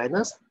risk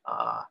awareness.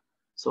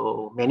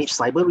 So manage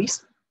cyber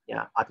risk.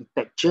 Yeah,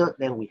 architecture.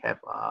 Then we have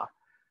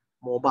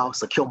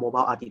secure mobile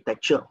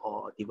architecture,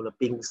 or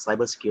developing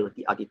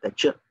cybersecurity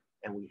architecture.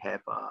 And we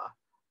have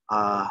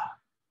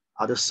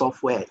other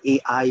software,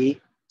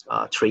 AI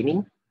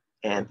training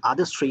and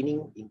others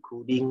training,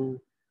 including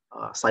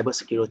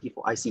cybersecurity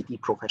for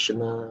ICT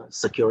professional,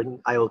 securing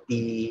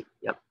IoT,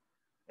 yep,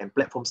 and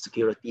platform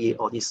security,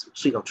 all this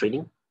suite of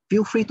training.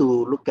 Feel free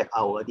to look at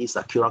our this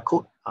QR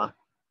code.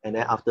 And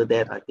then after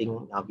that, I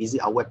think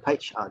visit our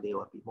webpage. There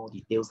will be more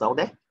details down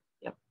there.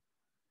 Yep.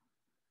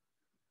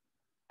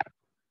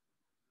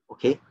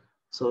 Okay.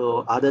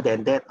 So other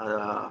than that,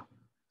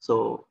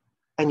 so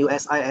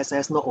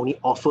NUS-ISS not only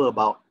offer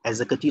about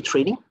executive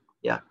training,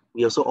 yeah,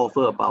 we also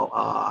offer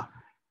about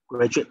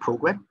graduate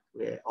program.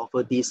 We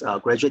offer this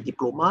graduate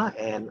diploma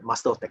and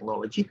Master of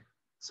Technology.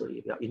 So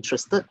if you're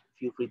interested,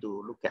 feel free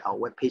to look at our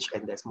webpage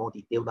and there's more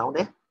detail down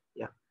there.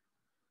 Yeah.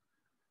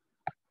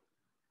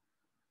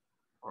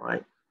 All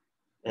right.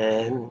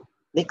 And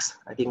next,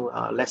 I think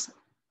let's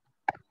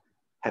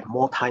have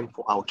more time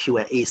for our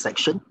Q&A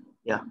section.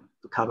 Yeah,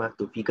 to come up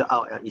to figure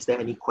out is there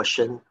any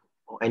question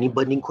or any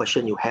burning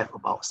question you have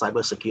about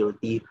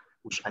cybersecurity,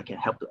 which I can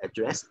help to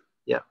address.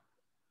 Yeah.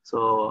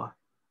 So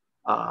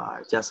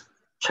just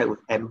check with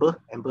Amber.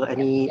 Amber,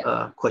 any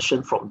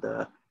question from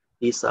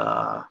this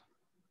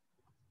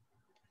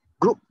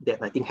group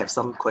that I think have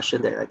some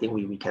question that I think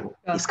we can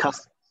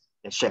discuss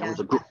and share with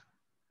the group.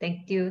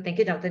 Thank you,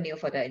 Dr. Neil,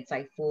 for the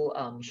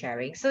insightful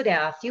sharing. So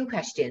there are a few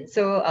questions.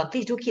 So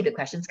please do keep the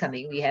questions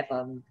coming. We have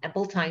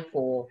ample time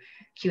for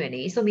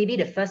Q&A. So maybe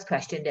the first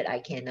question that I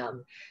can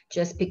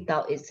just pick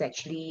out is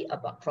actually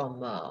about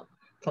from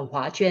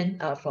Hua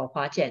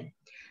Jian.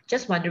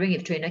 Just wondering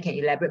if trainer can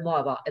elaborate more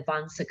about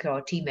advanced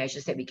security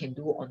measures that we can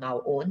do on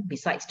our own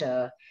besides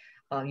the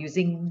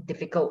using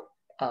difficult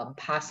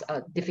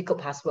password.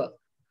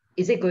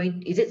 Is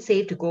it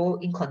safe to go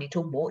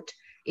incognito mode?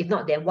 If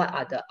not, then what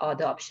are the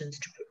other options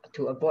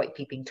to avoid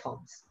peeping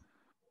toms?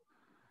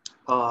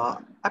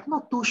 I'm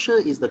not too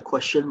sure is the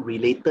question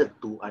related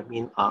to,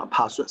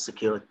 password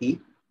security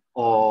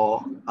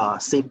or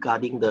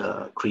safeguarding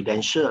the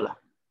credential.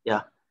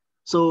 Yeah.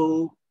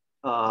 So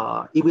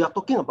if we are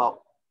talking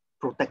about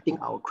protecting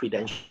our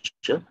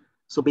credential,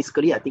 so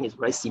basically I think it's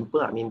very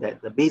simple. I mean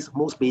that the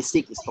most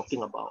basic is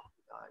talking about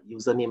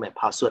username and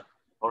password.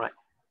 All right.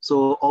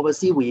 So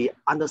obviously we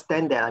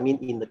understand that,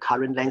 in the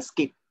current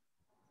landscape,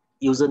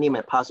 username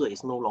and password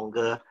is no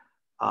longer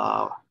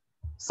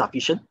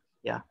sufficient.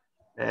 Yeah.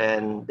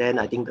 And then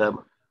I think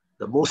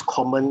the most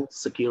common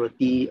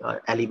security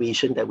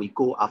elevation that we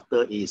go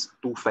after is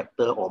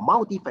two-factor or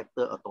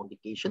multi-factor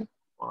authentication.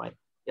 All right.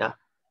 Yeah.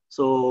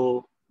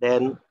 So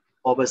then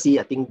obviously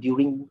I think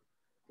during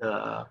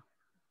the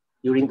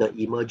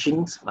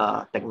emerging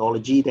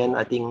technology, then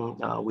I think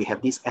we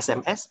have this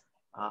SMS.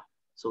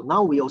 So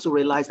now we also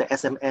realize that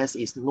SMS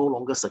is no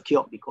longer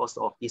secure because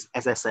of this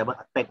SS7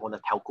 attack on the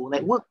telco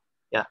network.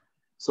 Yeah.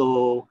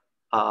 So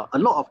a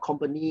lot of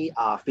companies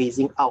are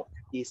phasing out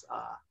this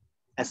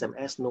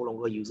SMS, no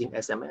longer using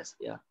SMS.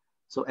 Yeah.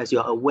 So as you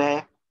are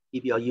aware,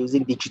 if you are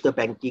using digital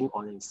banking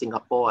in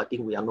Singapore, I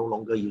think we are no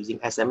longer using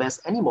SMS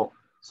anymore.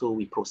 So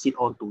we proceed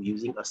on to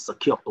using a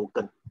secure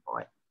token. All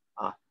right.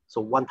 So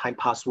one-time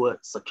password,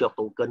 secure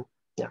token.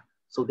 Yeah.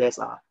 So there's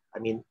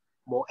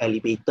more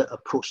elevated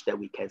approach that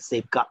we can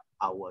safeguard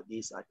our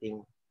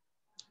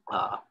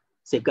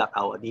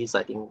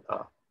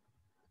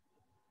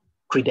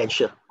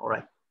credential. All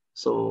right.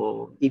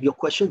 So if your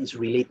question is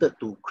related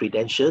to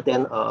credential,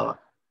 then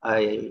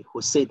I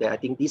would say that I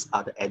think these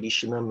are the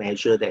additional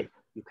measures that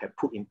you can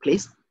put in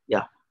place.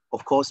 Yeah.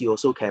 Of course, you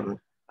also can,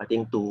 I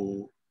think,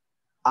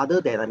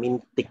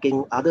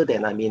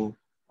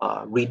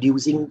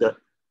 reducing the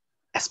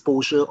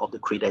exposure of the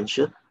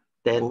credential,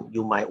 then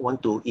you might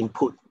want to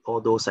input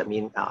all those,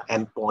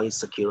 endpoint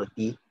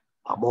security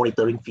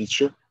monitoring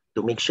feature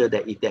to make sure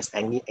that if there's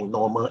any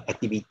abnormal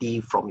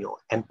activity from your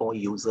endpoint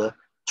user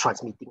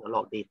transmitting a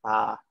lot of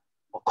data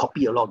or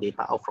copy a lot of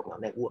data out from your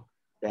network,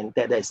 then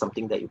that is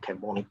something that you can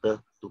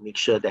monitor to make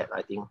sure that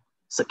I think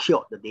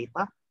secure the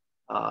data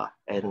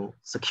and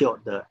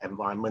secure the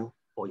environment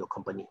for your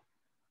company.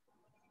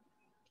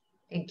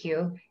 Thank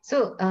you.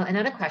 So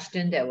another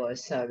question that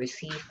was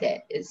received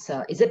that is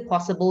it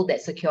possible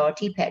that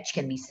security patch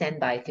can be sent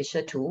by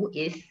Fisher too?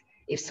 If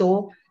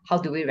so, how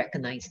do we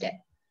recognize that?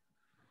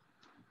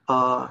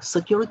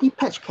 Security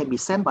patch can be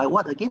sent by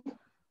what again?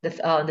 The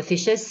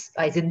phishers,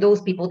 as in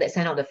those people that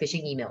send out the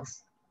phishing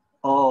emails.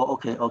 Oh,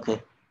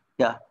 okay.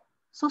 Yeah.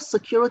 So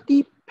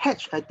security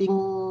patch, I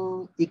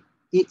think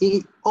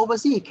it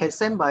obviously it can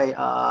send by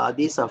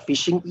this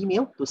phishing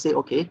email to say,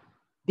 okay,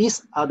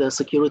 these are the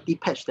security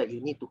patch that you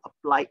need to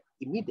apply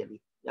immediately.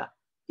 Yeah.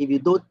 If you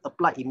don't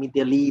apply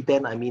immediately,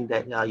 then I mean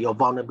that your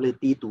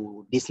vulnerability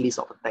to this list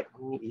of attack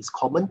is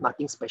common,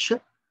 nothing special.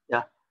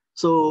 Yeah.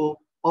 So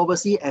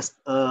obviously, as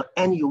an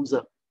end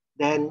user,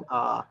 then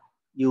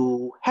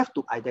you have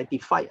to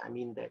identify. I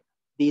mean that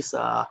this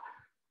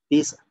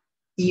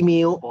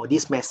email or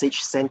this message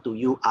sent to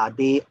you, are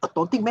they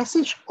authentic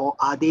message or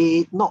are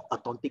they not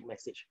authentic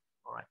message?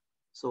 All right.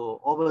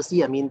 So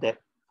obviously, I mean that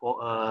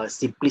for a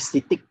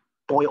simplistic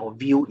point of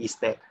view is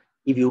that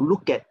if you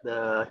look at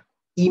the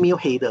email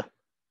header,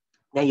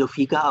 then you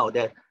figure out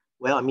that,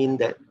 well, I mean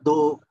that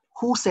though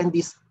who sent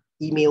this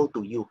email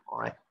to you, all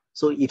right?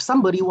 So if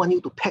somebody want you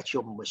to patch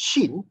your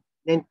machine,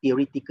 then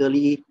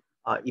theoretically,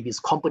 if it's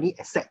company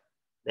asset,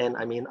 then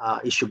I mean,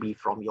 it should be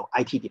from your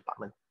IT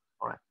department.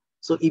 All right.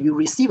 So if you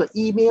receive an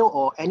email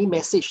or any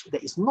message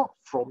that is not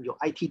from your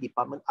IT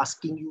department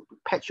asking you to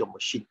patch your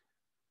machine,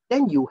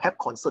 then you have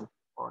concern.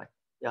 All right.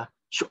 Yeah.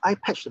 Should I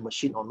patch the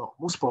machine or not?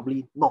 Most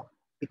probably not,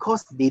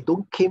 because they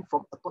don't came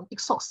from authentic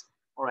source.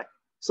 All right.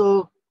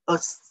 So a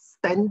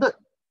standard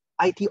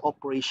IT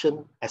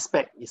operation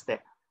aspect is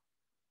that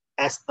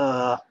as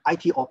a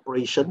IT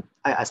operation,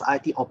 as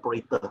IT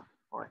operator,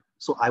 all right.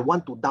 So I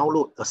want to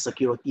download a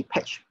security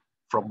patch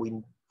from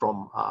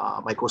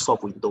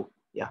Microsoft Windows.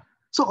 Yeah.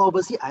 So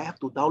obviously I have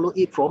to download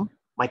it from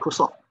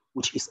Microsoft,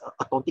 which is an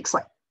authentic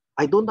site.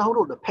 I don't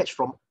download the patch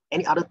from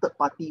any other third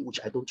party which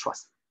I don't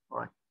trust. All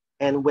right.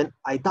 And when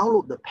I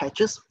download the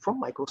patches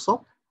from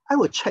Microsoft, I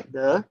will check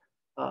the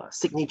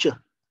signature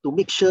to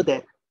make sure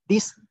that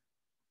this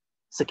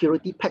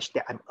security patch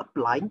that I'm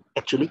applying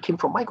actually came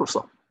from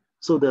Microsoft.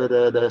 So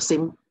the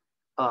same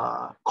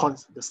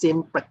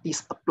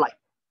practice applied.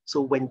 So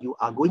when you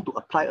are going to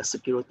apply a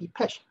security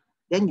patch,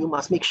 then you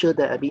must make sure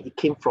that it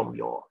came from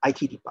your IT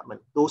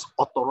department, those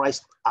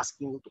authorized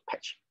asking you to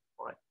patch.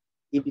 All right.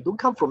 If it don't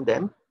come from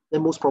them,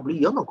 then most probably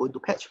you're not going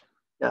to patch.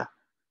 Yeah.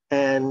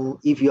 And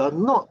if you are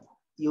not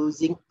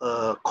using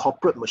a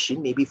corporate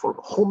machine, maybe for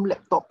a home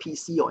laptop,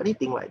 PC, or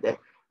anything like that,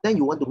 then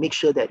you want to make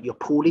sure that you're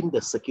pulling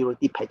the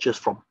security patches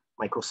from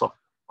Microsoft.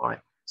 All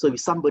right. So if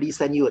somebody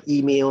send you an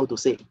email to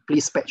say,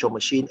 please patch your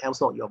machine,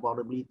 else not you're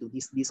vulnerable to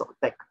this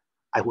attack,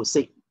 I would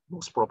say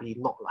most probably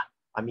not.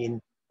 I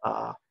mean,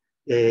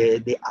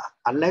 they are,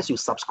 unless you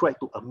subscribe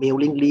to a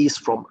mailing list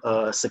from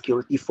a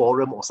security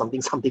forum or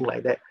something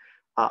like that,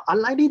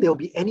 unlikely there will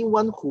be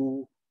anyone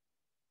who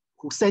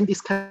send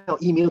this kind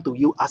of email to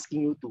you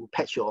asking you to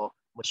patch your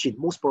machine.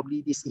 Most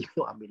probably these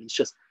emails are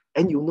malicious.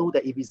 And you know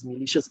that if it's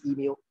malicious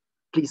email,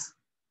 please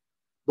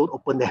don't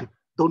open them,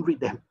 don't read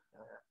them.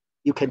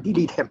 You can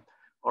delete them.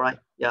 All right.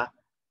 Yeah.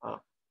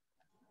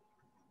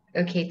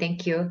 Okay,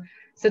 thank you.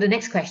 So the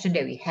next question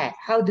that we had,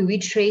 how do we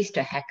trace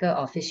the hacker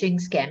or phishing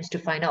scams to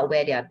find out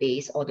where they are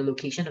based or the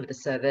location of the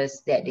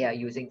servers that they are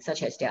using,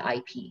 such as their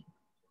IP?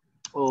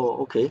 Oh,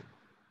 okay.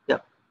 Yeah.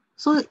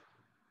 So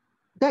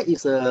that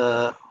is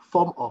a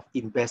form of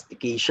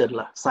investigation,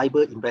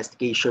 cyber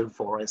investigation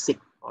forensic.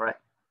 All right.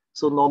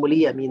 So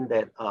normally, I mean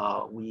that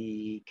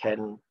we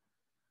can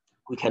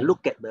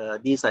look at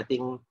this, I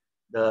think,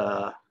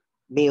 the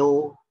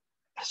mail,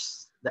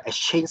 the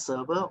exchange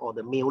server or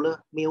the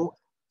mail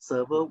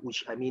server,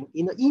 which I mean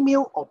in the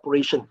email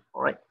operation.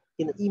 All right.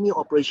 In the email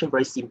operation,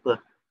 very simple.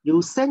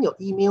 You send your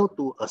email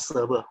to a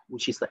server,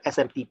 which is the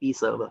SMTP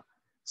server.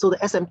 So the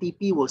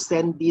SMTP will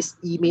send this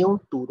email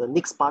to the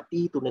next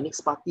party, to the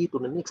next party, to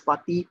the next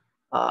party,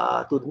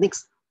 to the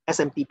next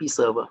SMTP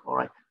server, all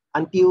right,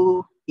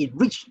 until it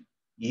reach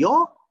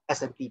your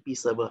SMTP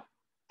server.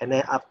 And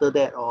then after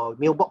that, or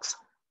mailbox,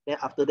 then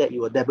after that,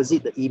 you will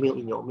deposit the email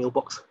in your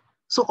mailbox.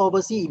 So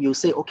obviously, if you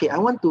say, okay, I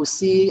want to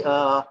see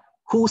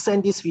who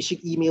sent this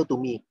phishing email to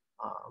me,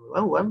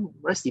 well,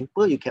 very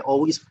simple. You can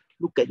always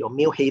look at your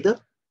mail header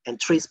and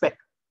trace back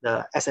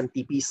the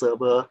SMTP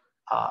server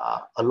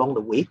along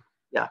the way.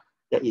 Yeah,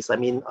 that is, I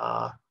mean,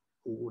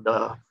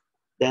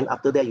 then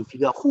after that, you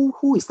figure out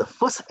who is the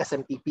first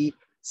SMTP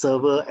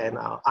server and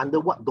under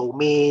what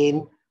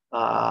domain,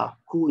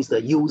 who is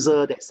the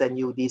user that sent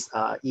you this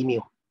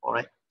email. All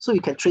right, so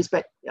you can trace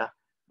back. Yeah,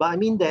 but I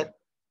mean that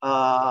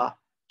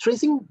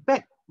tracing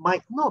back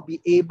might not be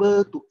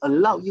able to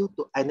allow you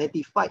to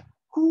identify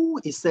who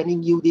is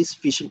sending you this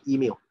phishing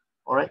email.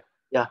 All right,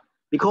 yeah,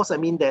 because I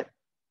mean that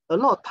a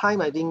lot of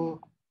time, I think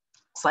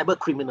cyber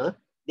criminal,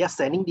 they are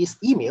sending this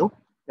email,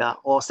 yeah,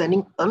 or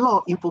sending a lot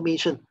of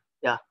information,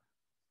 yeah,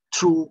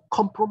 through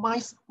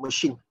compromised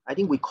machine. I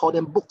think we call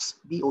them books,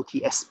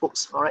 BOTS,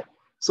 books. All right.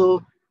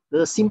 So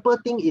the simple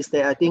thing is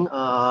that I think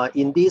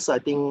in this, I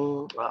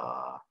think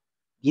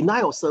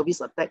denial of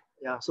service attack.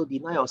 Yeah. So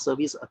denial of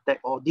service attack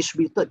or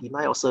distributed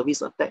denial of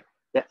service attack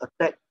that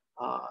attack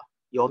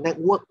your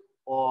network,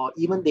 or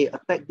even they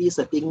attack this,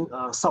 I think,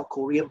 South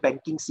Korean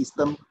banking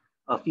system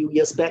a few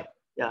years back.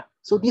 Yeah.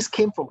 So this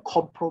came from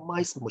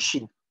compromised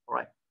machine. All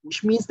right.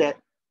 Which means that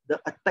the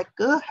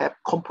attacker have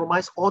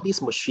compromised all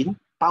these machines,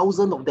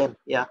 thousands of them,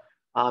 yeah,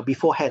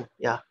 beforehand,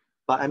 yeah.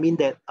 But I mean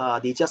that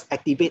they just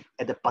activate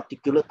at a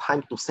particular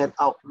time to send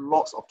out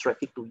lots of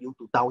traffic to you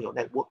to down your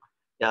network,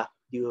 yeah.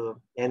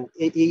 And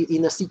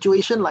in a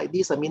situation like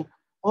this, I mean,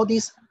 all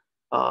these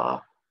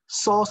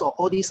source or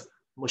all these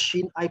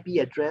machine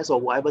IP address or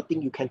whatever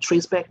thing you can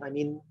trace back, I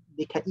mean,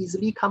 they can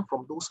easily come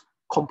from those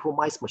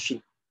compromised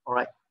machine, all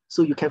right.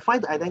 So you can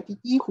find the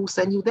identity who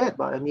sent you that,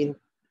 but I mean,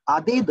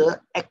 are they the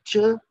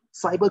actual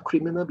cyber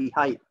criminal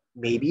behind?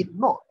 Maybe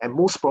not, and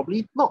most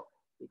probably not,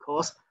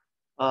 because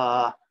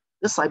the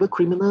cyber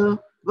criminal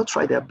will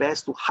try their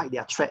best to hide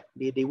their threat.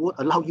 They won't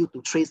allow you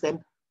to trace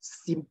them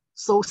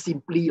so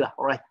simply,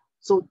 all right?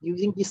 So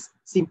using this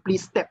simply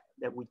step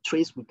that we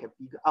trace, we can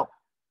figure out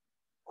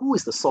who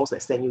is the source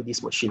that sent you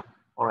this machine,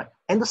 all right?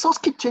 And the source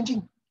keep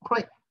changing,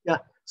 right? Yeah.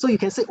 So you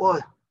can say, well,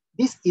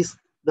 this is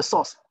the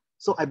source.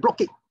 So I block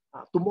it.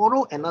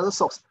 Tomorrow, another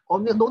source.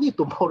 Only no need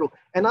tomorrow.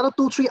 Another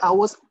 2-3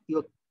 hours,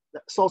 the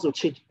source will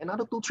change.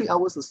 Another 2-3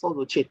 hours, the source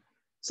will change.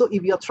 So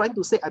if you are trying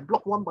to say I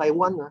block one by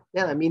one,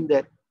 then I mean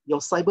that your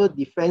cyber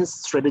defense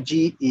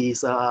strategy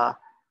is ad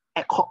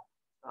hoc.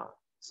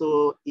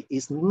 So it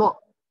is not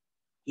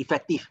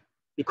effective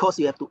because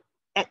you have to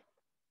add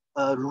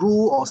a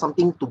rule or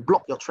something to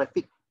block your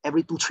traffic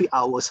every 2-3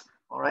 hours.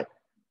 All right.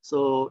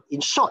 So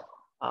in short,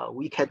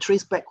 we can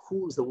trace back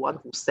who is the one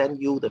who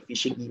sent you the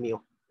phishing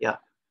email. Yeah.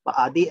 But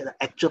are they the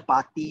actual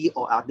party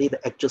or are they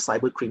the actual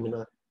cyber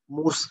criminal?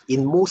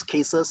 In most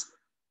cases,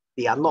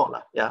 they are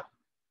not. Yeah.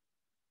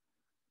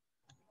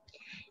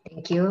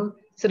 Thank you.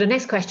 So the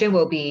next question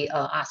will be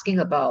asking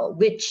about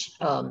which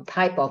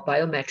type of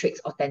biometrics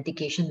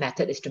authentication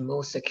method is the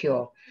most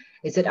secure.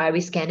 Is it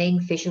iris scanning,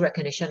 facial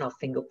recognition, or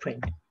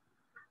fingerprint?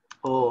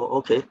 Oh,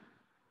 okay.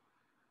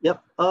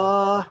 Yep.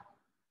 So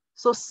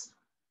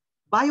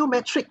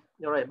biometric,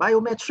 you're right.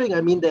 Biometric,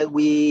 I mean that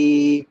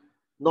we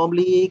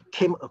normally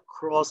came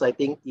across, I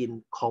think,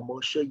 in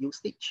commercial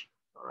usage.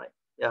 All right.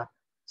 Yeah.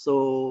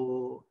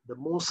 So the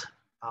most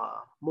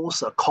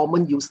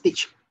common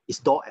usage is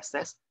door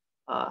access.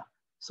 Card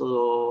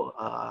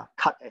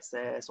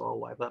access or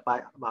whatever.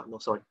 No,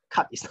 sorry,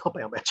 card is not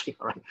biometric.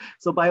 All right.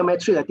 So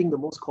biometric, I think the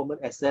most common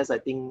access, I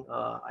think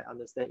I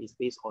understand, is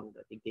based on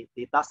the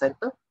data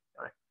center.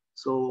 All right.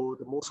 So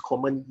the most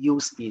common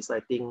use is,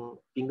 I think,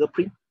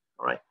 fingerprint.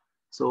 All right.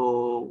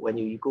 So when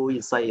you go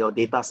inside your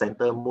data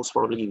center, most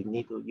probably you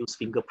need to use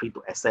fingerprint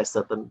to access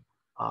certain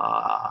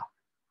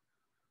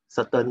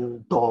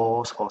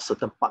doors or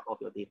certain part of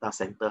your data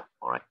center.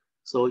 All right.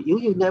 So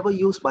you never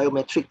use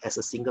biometric as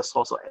a single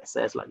source of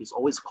access. Like it's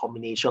always a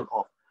combination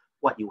of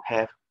what you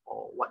have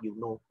or what you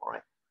know. All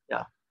right.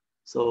 Yeah.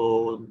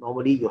 So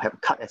normally you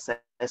have card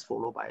access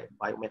followed by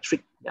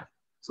biometric. Yeah.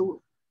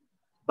 So,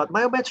 but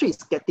biometric is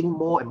getting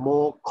more and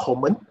more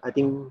common. I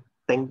think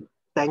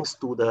thanks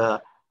to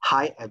the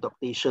high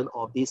adaptation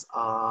of this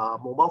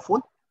mobile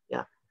phone.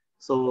 Yeah.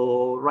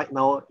 So right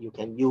now you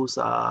can use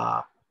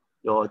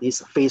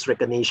this face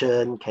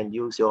recognition, can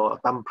use your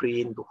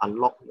thumbprint to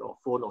unlock your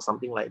phone or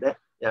something like that.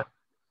 Yeah.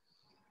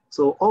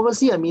 So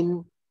obviously, I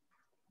mean,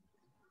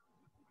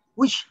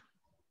 which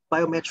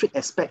biometric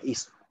aspect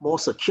is more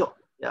secure?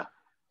 Yeah.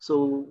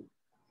 So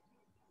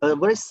a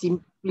very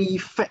simply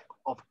fact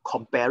of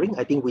comparing,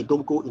 I think we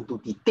don't go into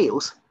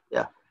details.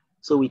 Yeah.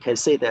 So we can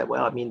say that,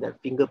 well, I mean,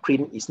 that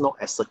fingerprint is not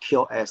as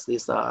secure as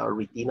this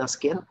retina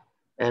scan,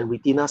 and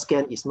retina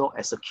scan is not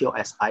as secure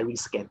as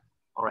iris scan.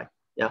 All right.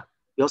 Yeah.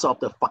 Because of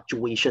the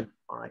fluctuation.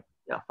 All right.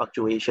 Yeah.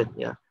 Fluctuation.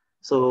 Yeah.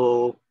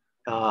 So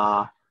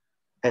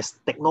as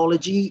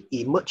technology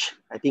emerge,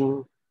 I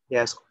think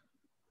there's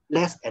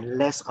less and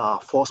less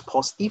false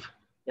positive.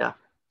 Yeah.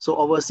 So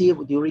obviously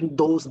during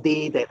those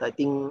days that I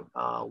think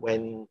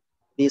when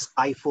this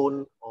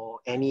iPhone or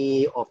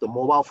any of the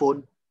mobile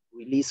phone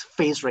release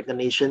face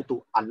recognition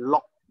to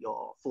unlock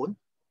your phone,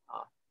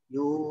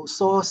 you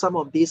saw some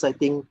of these, I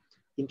think,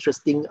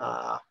 interesting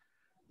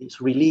this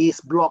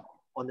release blog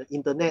on the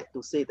internet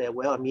to say that,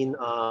 well, I mean,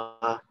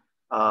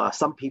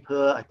 some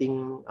people, I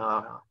think,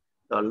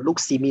 look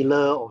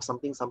similar or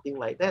something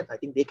like that. I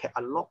think they can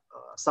unlock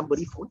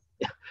somebody's phone.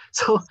 Yeah.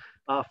 So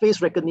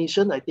face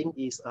recognition, I think,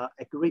 is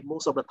accurate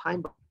most of the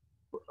time, but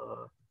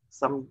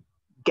some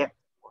gap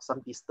or some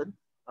distance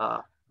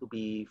to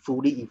be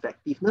fully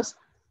effectiveness.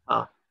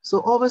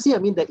 So obviously, I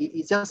mean that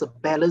it's just a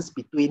balance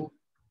between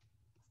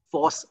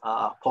false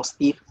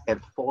positive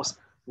and false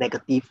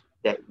negative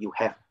that you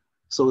have.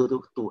 So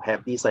to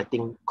have this, I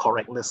think,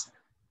 correctness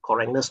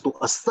to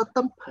a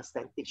certain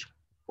percentage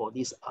for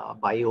this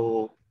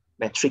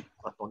biometric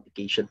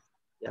authentication.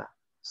 Yeah.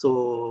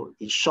 So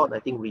in short, I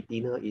think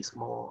retina is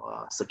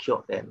more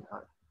secure than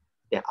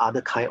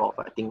other kind of,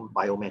 I think,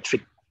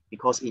 biometric,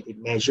 because it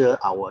measure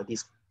our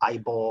this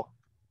eyeball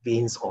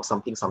veins or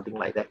something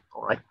like that.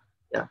 All right.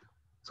 Yeah.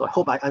 So I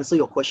hope I answer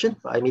your question.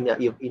 I mean, if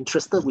you're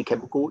interested, we can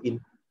go in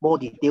more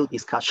detailed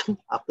discussion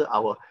after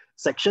our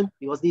section,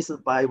 because this is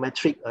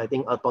biometric, I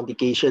think,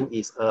 authentication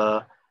is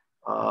a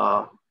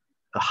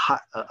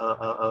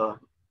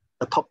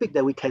topic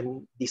that we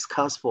can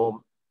discuss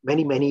for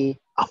many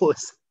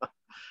hours.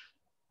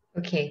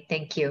 Okay,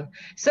 thank you.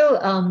 So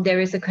there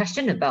is a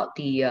question about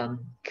the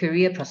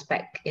career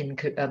prospect in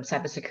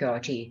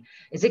cybersecurity.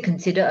 Is it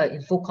considered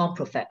an infocom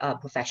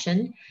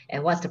profession?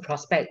 And what's the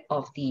prospect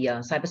of the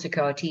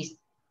cybersecurity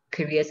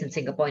careers in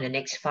Singapore in the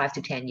next 5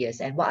 to 10 years?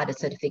 And what are the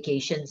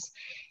certifications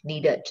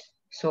needed?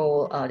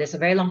 So there's a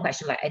very long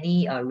question, like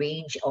any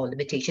range or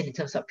limitation in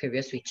terms of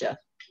career switcher.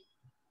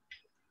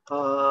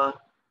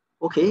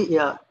 Okay,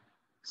 yeah.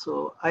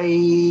 So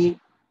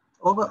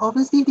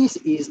obviously this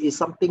is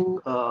something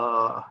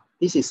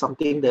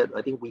that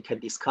I think we can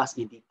discuss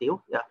in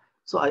detail. Yeah.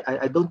 So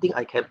I don't think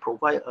I can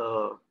provide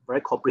a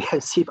very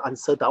comprehensive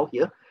answer down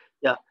here.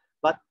 Yeah.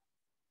 But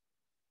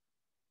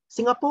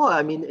Singapore,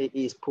 I mean, it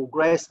is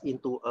progressed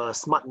into a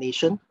smart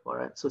nation. All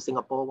right. So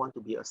Singapore want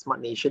to be a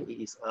smart nation.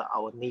 It is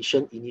our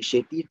nation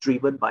initiative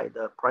driven by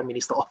the Prime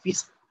Minister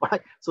Office. All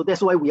right. So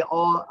that's why we are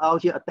all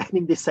out here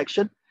attending this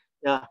section.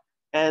 Yeah.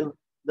 And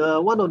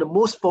one of the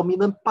most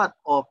prominent part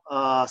of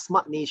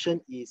smart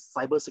nation is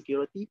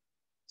cybersecurity.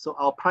 So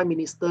our Prime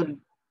Minister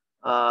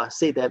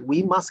said that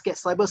we must get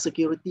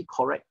cybersecurity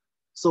correct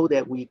so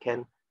that we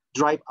can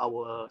drive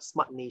our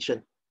smart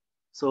nation.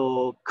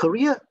 So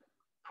career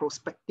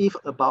perspective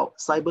about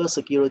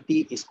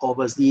cybersecurity is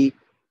obviously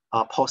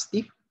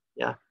positive.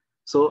 Yeah.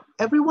 So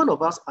every one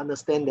of us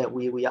understand that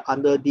we are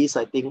under this,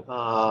 I think,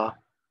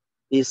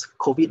 this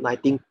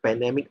COVID-19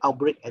 pandemic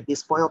outbreak at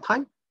this point of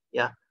time.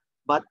 Yeah.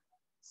 But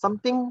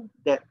something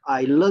that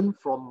I learned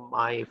from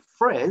my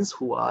friends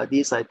who are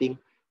this, I think,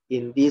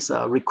 in this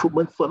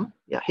recruitment firm,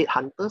 yeah,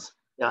 headhunters.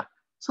 Yeah.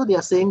 So they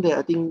are saying that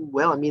I think,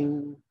 well, I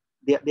mean,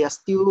 there are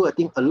still, I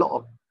think, a lot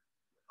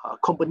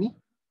of company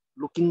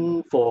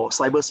looking for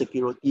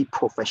cybersecurity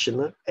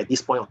professional at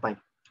this point of time.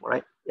 All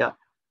right. Yeah.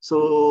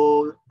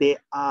 So they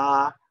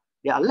are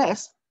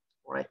less.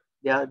 All right.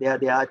 They are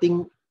I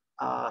think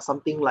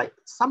something like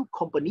some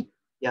company,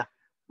 yeah,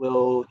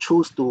 will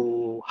choose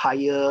to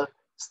hire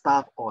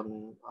staff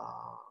on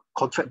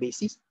contract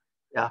basis.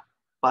 Yeah.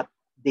 But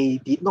they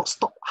did not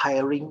stop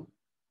hiring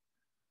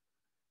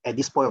at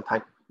this point of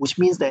time, which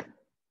means that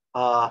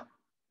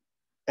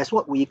as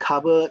what we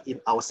cover in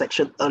our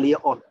section earlier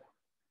on,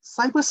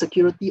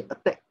 cybersecurity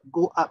attack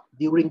go up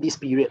during this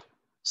period.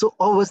 So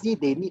obviously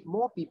they need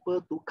more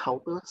people to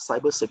counter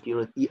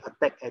cybersecurity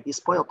attack at this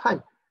point of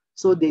time.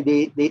 So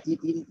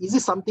is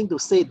it something to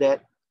say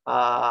that,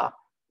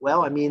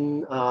 well, I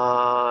mean,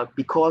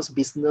 because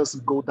business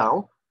go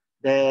down,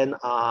 then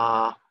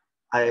I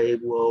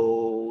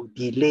will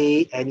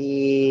delay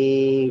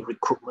any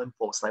recruitment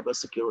for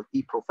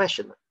cybersecurity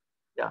professional.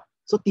 Yeah.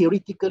 So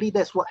theoretically,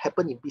 that's what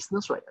happened in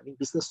business, right? I mean,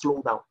 business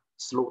slow down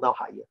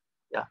higher.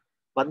 Yeah.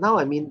 But now,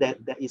 I mean, that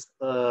is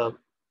a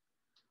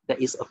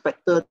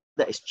factor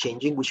that is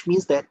changing, which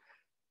means that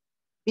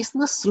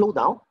business slow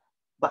down,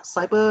 but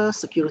cyber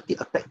security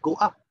attack go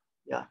up.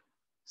 Yeah.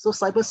 So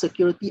cyber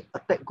security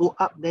attack go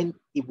up, then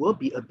it will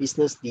be a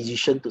business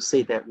decision to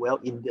say that, well,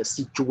 in the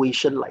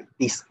situation like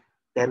this,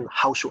 then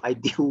how should I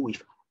deal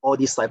with all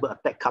this cyber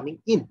attack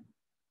coming in?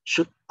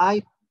 Should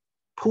I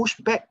push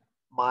back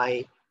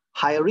my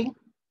hiring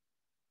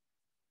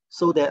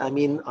so that I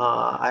mean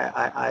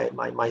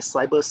my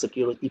cyber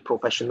security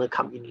professional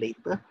come in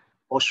later,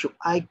 or should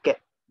I get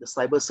the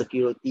cyber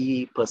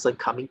security person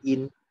coming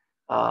in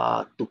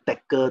to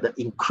tackle the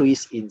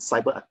increase in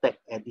cyber attack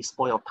at this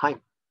point of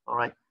time? All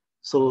right.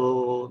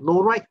 So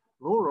no right,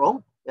 no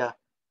wrong. Yeah.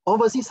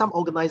 Obviously, some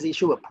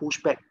organization will push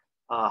back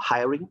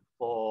hiring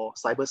for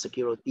cyber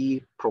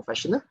security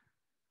professional,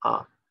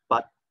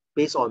 but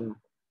based on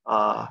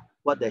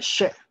what they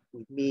shared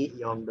with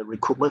me on the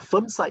recruitment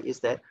firm side is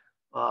that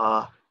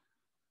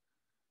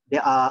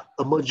there are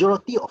a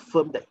majority of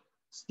firms that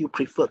still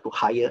prefer to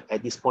hire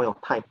at this point of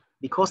time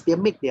because they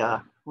make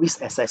their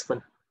risk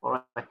assessment.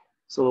 All right.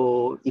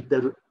 So if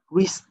the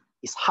risk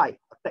is high,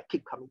 attack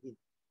keep coming in,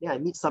 then I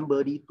need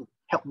somebody to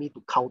help me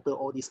to counter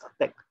all these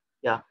attack.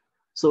 Yeah.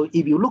 So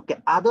if you look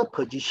at other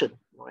position,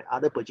 right,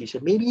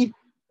 maybe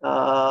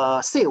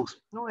sales.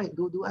 All right.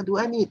 Do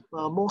I need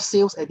more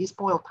sales at this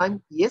point of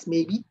time? Yes,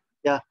 maybe.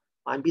 Yeah.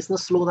 My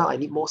business slow down. I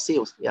need more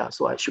sales. Yeah.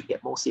 So I should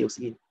get more sales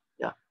in.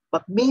 Yeah.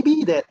 But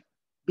maybe that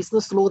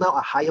business slow down,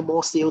 I hire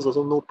more sales,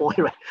 also no point,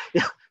 right?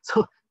 Yeah.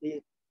 So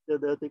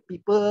the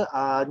people,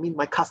 I mean,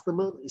 my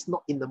customer is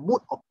not in the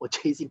mood of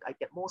purchasing. I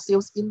get more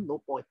sales in,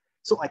 no point.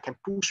 So I can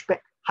push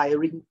back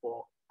hiring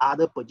for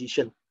other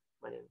position,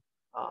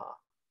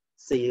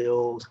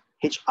 sales,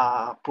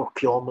 HR,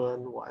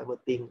 procurement, whatever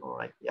thing, all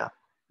right, yeah.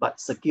 But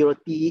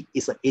security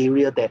is an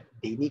area that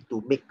they need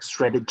to make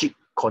strategic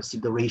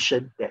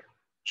consideration that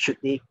should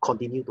they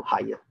continue to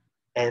hire.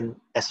 And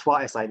as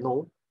far as I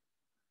know,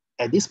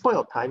 at this point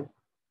of time,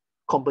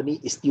 company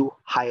is still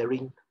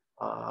hiring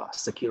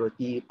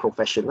security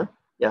professional.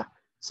 Yeah.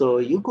 So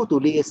you go to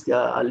this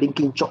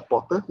LinkedIn job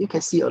portal, you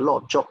can see a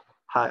lot of job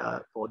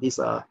for this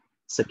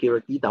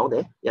security down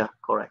there. Yeah,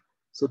 correct.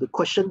 So the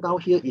question down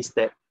here is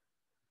that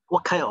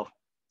what kind of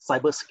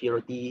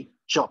cybersecurity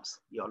jobs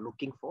you are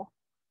looking for?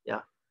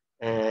 Yeah.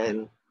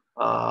 And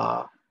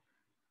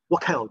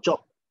what kind of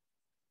job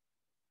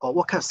or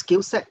what kind of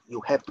skill set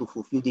you have to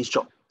fulfill this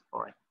job.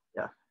 All right.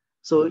 Yeah.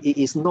 So it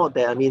is not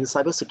that, I mean,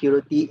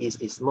 cybersecurity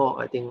is not,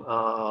 I think,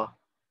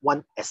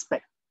 one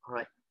aspect. All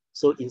right.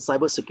 So in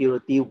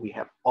cybersecurity, we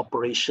have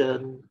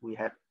operation, we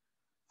have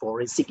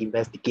forensic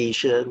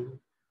investigation,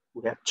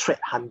 we have threat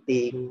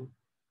hunting,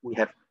 we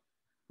have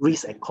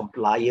risk and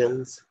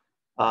compliance,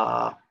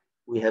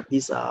 we have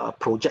this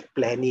project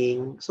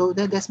planning. So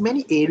there's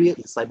many areas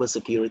in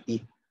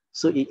cybersecurity.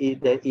 So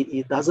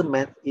it doesn't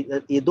matter.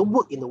 It don't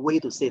work in a way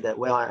to say that,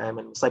 well, I'm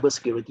a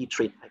cybersecurity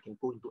trained, I can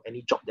go into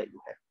any job that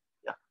you have.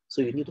 Yeah.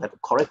 So you need to have a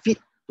correct fit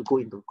to go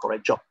into the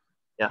correct job.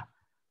 Yeah.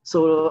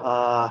 So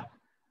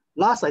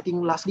lastly,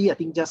 I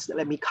think just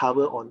let me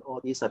cover on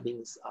all these, I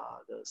think,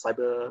 the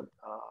cyber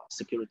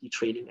security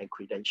training and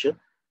credential.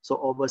 So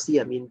obviously,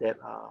 I mean that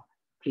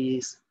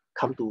please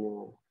come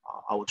to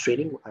our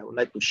training. I would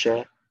like to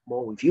share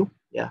more with you.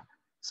 Yeah.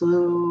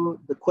 So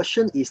the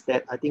question is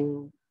that I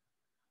think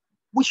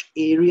which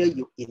area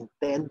you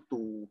intend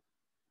to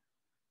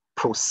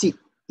proceed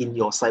in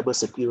your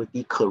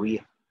cybersecurity career.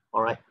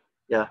 All right.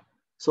 Yeah.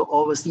 So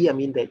obviously, I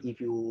mean that if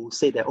you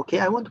say that, okay,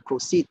 I want to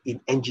proceed in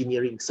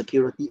engineering,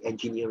 security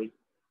engineering,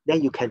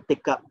 then you can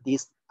take up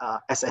this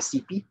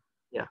SSCP.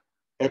 Yeah.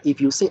 And if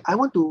you say, I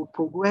want to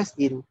progress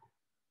in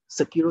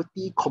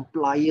security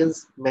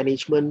compliance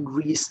management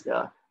risk,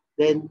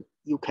 then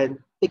you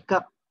can take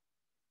up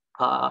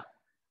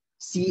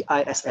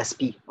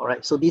CISSP. All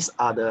right. So these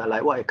are the,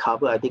 like what I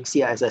cover. I think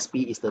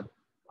CISSP is the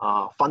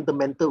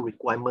fundamental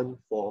requirement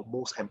for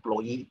most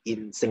employee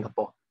in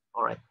Singapore.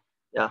 All right.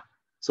 Yeah.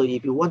 So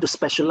if you want to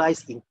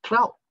specialize in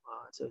cloud,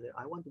 so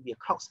I want to be a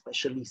cloud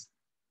specialist,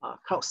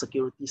 cloud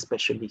security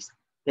specialist,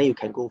 then you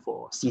can go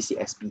for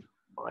CCSP.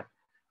 All right.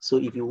 So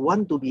if you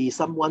want to be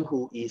someone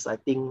who is, I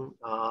think,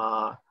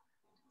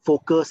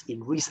 focused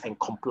in risk and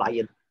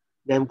compliance,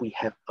 then we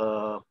have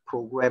a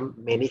program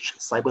managed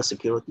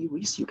cybersecurity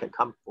risk. You can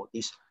come for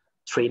this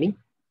training.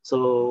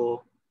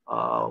 So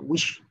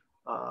which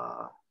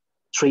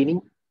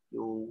training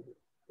you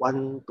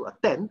want to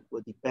attend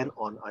will depend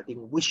on, I think,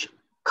 which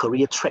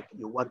career track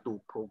you want to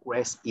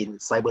progress in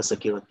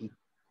cybersecurity.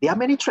 There are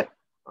many tracks,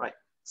 right?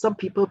 Some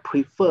people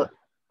prefer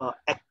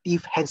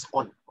active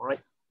hands-on, all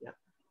right? Yeah.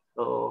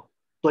 So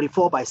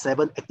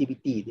 24/7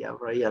 activity, they are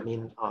very,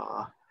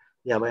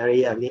 they are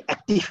very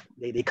active.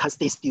 They can't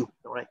stay still,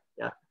 all right?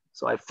 Yeah.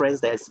 So I have friends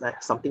that's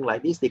like something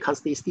like this, they can't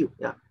stay still,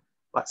 yeah.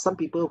 But some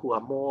people who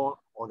are more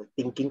on a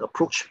thinking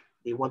approach,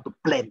 they want to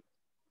plan.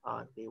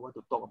 They want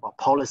to talk about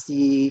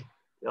policy,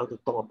 they want to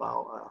talk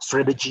about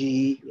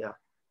strategy, yeah.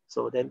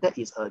 So then that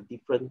is a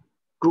different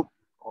group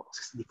or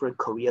different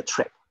career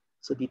track.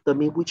 So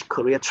determine which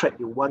career track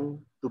you want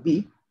to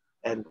be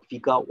and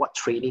figure out what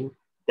training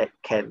that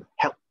can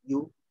help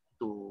you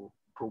to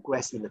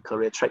progress in the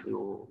career track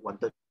you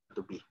wanted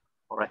to be.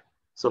 All right.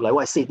 So like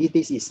what I said,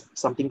 this is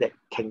something that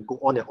can go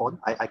on and on.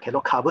 I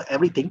cannot cover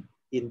everything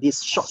in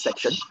this short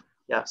section.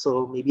 Yeah.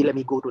 So maybe let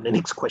me go to the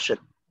next question.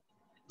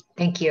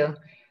 Thank you.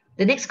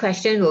 The next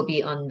question will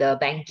be on the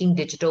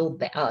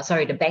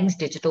the bank's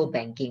digital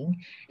banking.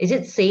 Is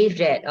it safe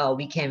that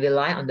we can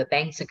rely on the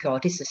bank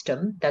security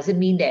system? Does it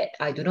mean that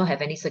I do not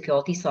have any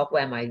security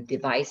software on my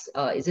device?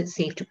 Is it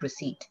safe to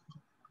proceed?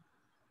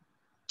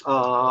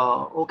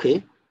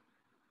 Okay.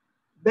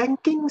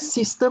 Banking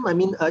system, I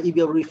mean, if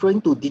you're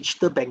referring to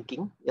digital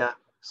banking, yeah.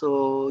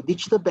 So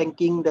digital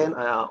banking, then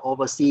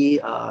obviously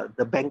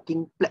the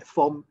banking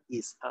platform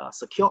is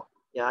secure.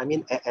 Yeah, I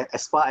mean,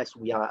 as far as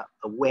we are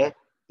aware,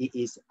 it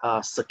is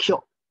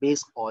secure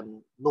based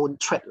on known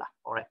threat,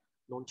 all right,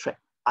 known threat.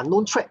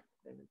 Unknown threat,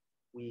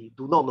 we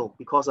do not know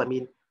because, I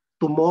mean,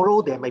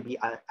 tomorrow there might be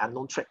an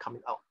unknown threat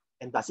coming out.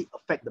 And does it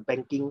affect the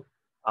banking,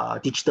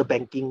 digital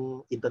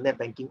banking, internet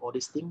banking, all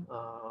these things?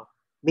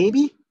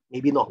 Maybe,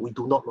 maybe not, we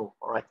do not know,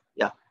 all right,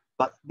 yeah.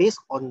 But based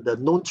on the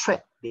known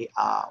threat, they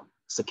are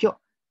secure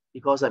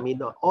because, I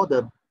mean, all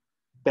the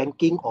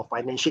banking or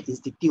financial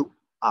institute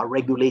are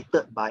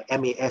regulated by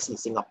MAS in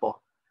Singapore.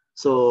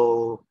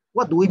 So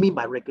what do we mean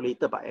by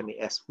regulated by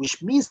MAS?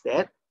 Which means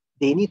that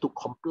they need to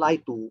comply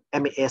to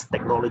MAS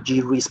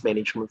Technology Risk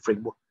Management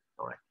Framework,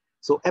 all right.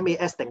 So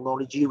MAS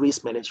Technology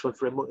Risk Management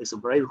Framework is a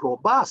very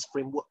robust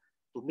framework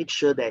to make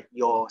sure that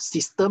your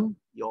system,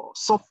 your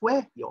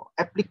software, your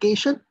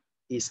application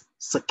is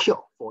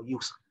secure for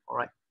use, all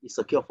right? It's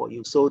secure for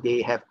use. So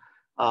they have,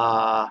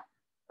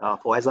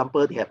 for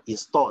example, they have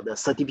installed the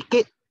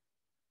certificate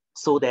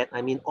so that,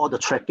 I mean, all the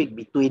traffic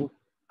between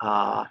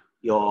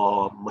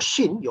your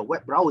machine, your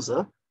web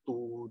browser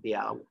to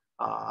their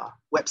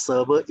web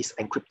server is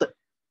encrypted,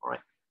 all right?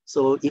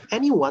 So if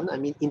anyone, I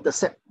mean,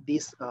 intercept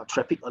this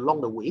traffic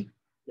along the way,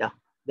 yeah,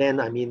 then,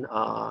 I mean,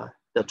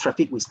 the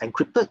traffic is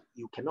encrypted,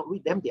 you cannot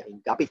read them, they are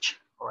in garbage,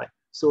 all right?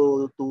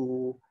 So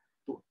to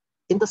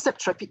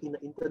intercept traffic in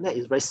the internet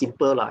is very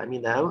simple. I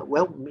mean,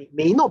 well,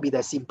 may not be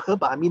that simple,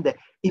 but I mean that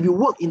if you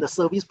work in the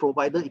service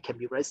provider, it can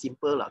be very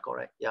simple,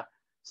 correct? Yeah.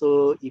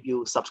 So if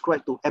you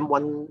subscribe to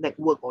M1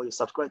 network or you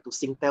subscribe to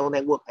Singtel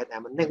network and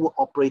I'm a network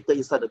operator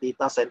inside the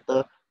data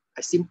center,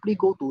 I simply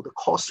go to the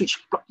core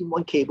switch, plug in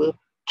one cable,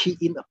 key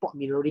in a port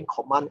mirroring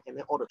command, and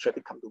then all the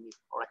traffic come to me,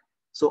 all right?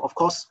 So of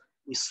course,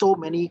 with so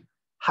many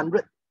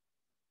 100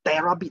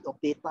 terabit of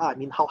data, I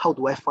mean, how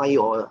do I find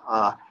your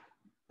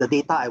the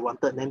data I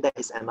wanted? Then that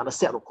is another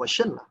set of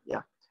questions.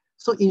 Yeah.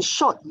 So in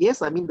short,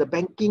 yes, I mean, the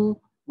banking,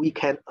 we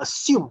can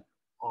assume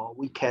or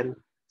we can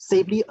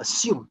safely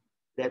assume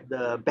that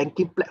the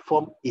banking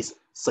platform is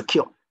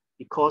secure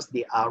because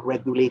they are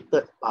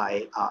regulated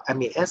by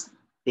MAS.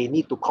 They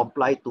need to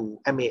comply to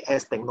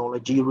MAS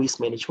Technology Risk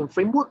Management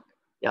Framework.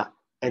 Yeah.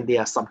 And they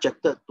are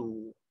subjected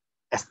to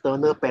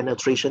external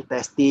penetration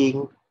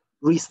testing,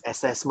 risk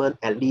assessment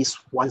at least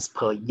once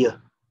per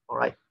year. All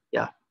right.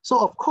 Yeah. So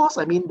of course,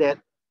 I mean that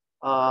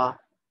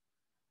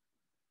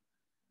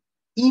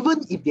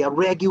even if they are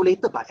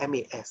regulated by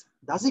MAS,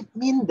 does it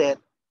mean that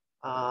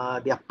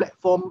their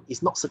platform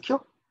is not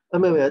secure? I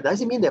mean,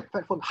 does it mean their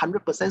platform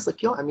 100%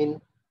 secure? I mean,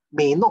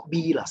 may not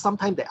be.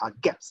 Sometimes there are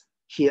gaps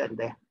here and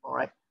there, all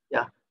right?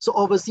 Yeah. So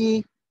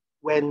obviously,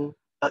 when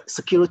a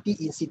security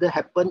incident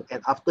happened,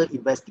 and after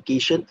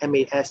investigation,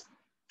 MAS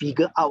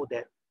figure out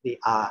that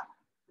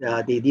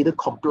they didn't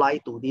comply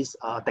to this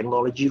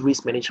technology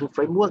risk management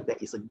framework, there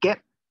is a gap,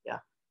 yeah,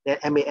 then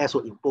MAS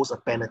will impose a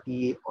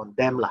penalty on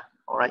them lah.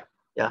 All right,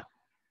 yeah.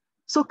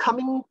 So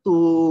coming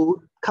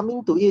to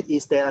it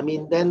is that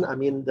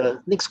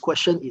the next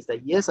question is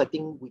that yes, I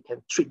think we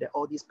can treat that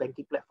all these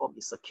banking platform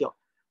is secure,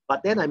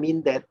 but then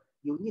that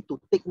you need to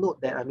take note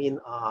that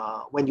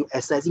when you're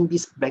accessing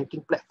this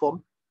banking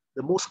platform,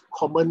 the most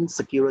common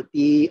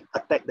security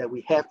attack that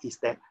we have is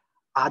that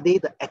are they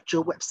the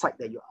actual website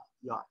that you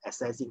are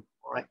accessing?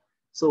 All right.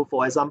 So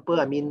for example,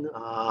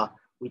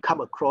 we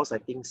come across, I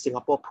think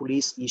Singapore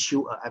Police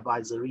issue an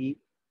advisory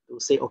to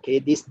say, okay,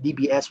 this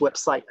DBS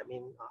website,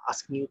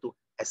 asking you to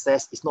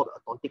access is not an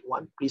authentic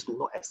one. Please do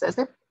not access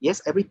them.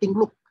 Yes, everything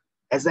look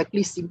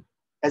exactly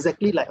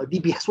like a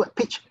DBS web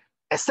page,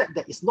 except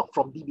that it's not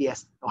from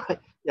DBS. All right.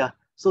 Yeah.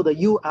 So the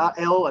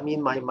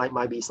URL,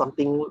 might be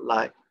something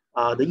like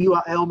the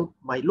URL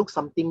might look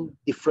something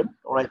different.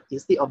 All right.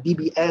 Instead of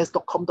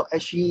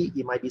dbs.com.sg,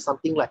 it might be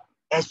something like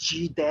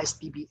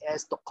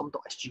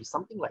sg-dbs.com.sg,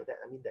 something like that.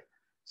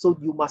 So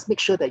you must make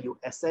sure that you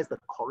access the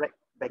correct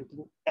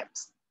banking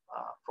apps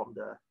from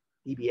the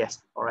DBS.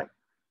 All right.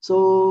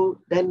 So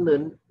then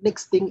the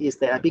next thing is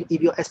that I think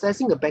if you're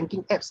accessing the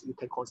banking apps, you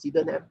can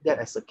consider that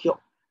as secure.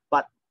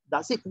 But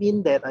does it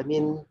mean that I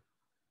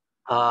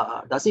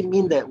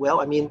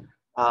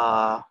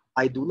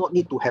do not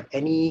need to have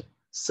any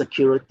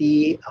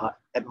security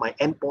at my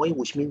endpoint,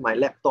 which means my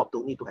laptop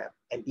don't need to have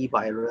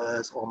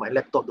antivirus, or my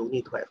laptop don't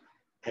need to have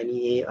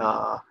any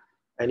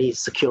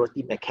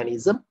security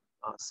mechanism,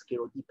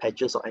 security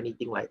patches or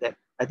anything like that?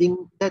 I think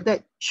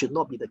that should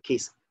not be the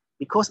case,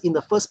 because in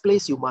the first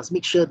place, you must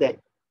make sure that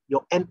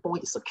your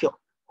endpoint is secure.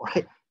 All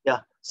right.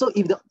 Yeah. So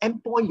if the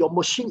endpoint, your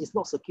machine is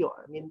not secure,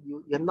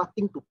 you have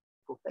nothing to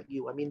protect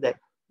you. That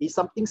is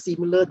something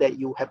similar that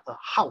you have a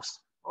house.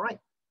 All right.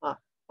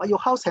 But your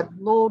house have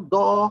no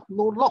door,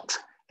 no locks.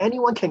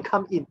 Anyone can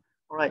come in.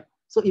 All right.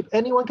 So if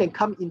anyone can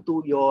come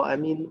into your,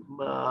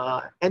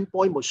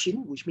 endpoint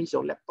machine, which means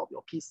your laptop,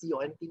 your PC,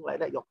 or anything like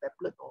that, your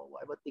tablet or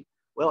whatever thing,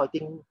 well, I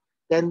think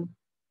then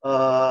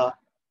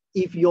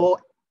if your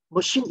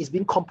machine is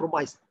being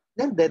compromised,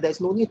 then there's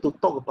no need to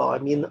talk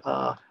about,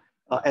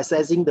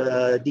 accessing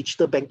the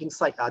digital banking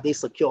site, are they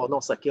secure or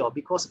not secure?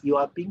 Because you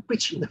are being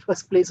breached in the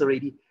first place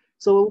already.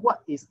 So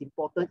what is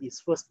important is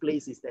first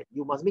place is that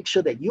you must make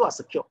sure that you are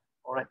secure.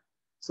 All right.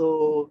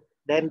 So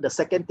then the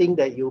second thing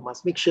that you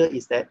must make sure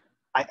is that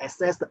I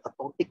access the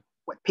authentic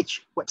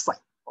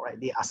website. All right.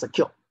 They are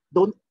secure.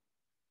 Don't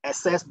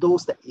access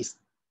those that is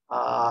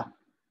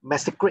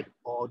masquerade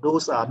or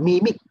those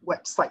mimic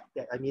website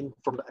that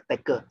from the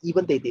attacker,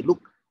 even they look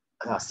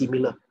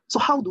similar. So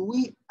how do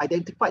we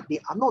identify they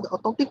are not the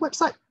authentic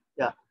website?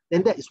 Yeah,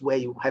 then that is where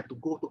you have to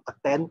go to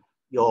attend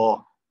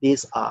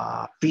this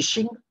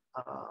phishing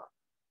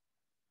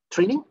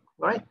training,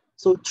 right?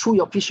 So through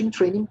your phishing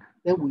training,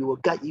 then we will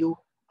guide you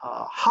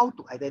how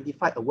to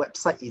identify a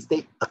website, is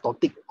they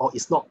authentic or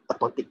is not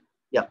authentic.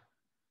 Yeah.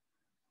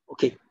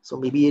 Okay, so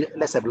maybe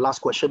let's have the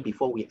last question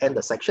before we end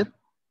the section.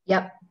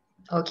 Yep.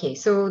 Okay,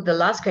 so the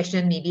last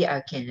question, maybe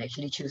I can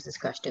actually choose this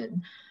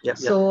question. Yep,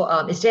 so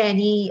is there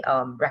any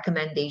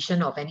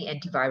recommendation of any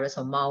antivirus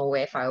or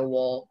malware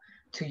firewall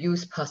to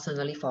use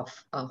personally for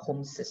a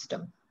home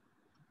system?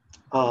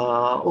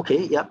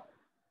 Okay, yeah.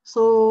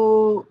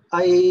 So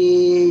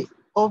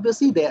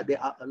obviously there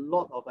are a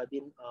lot of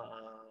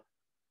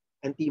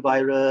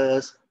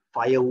antivirus,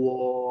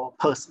 firewall,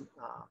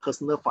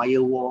 personal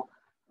firewall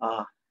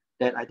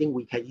that I think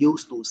we can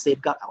use to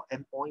safeguard our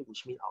endpoint,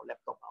 which means our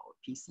laptop, our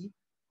PC.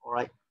 All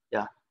right,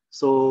 yeah.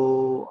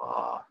 So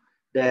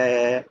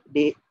I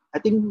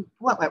think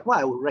what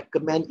I would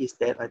recommend is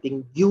that I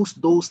think use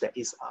those that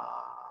is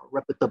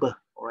reputable.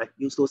 All right,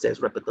 use those that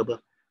is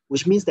reputable,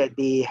 which means that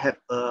they have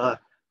a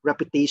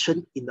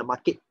reputation in the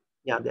market.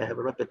 Yeah, they have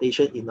a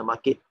reputation in the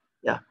market.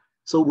 Yeah.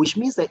 So which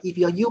means that if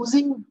you're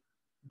using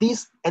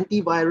this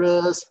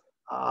antivirus,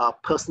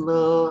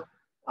 personal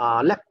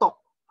laptop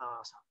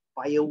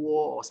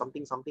firewall or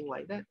something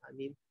like that,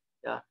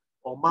 yeah,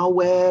 or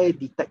malware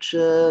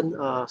detection.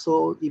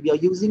 So if you're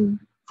using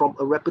from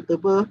a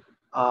reputable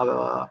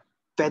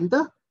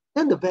vendor,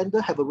 then the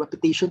vendor have a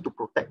reputation to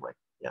protect, right?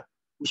 Yeah,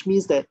 which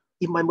means that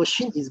if my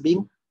machine is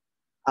being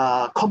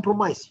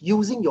compromised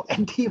using your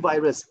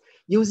antivirus,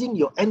 using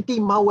your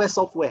anti-malware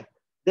software,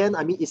 then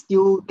it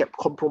still get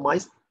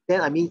compromised.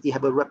 Then it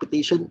have a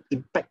reputation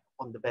impact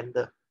on the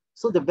vendor.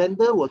 So the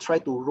vendor will try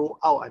to roll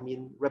out,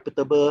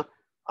 reputable,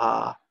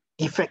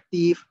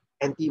 effective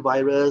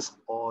antivirus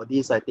or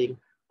this, I think,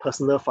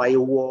 personal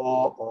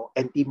firewall or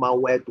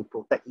anti-malware to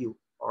protect you.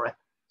 All right.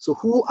 So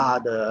who are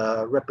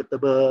the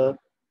reputable?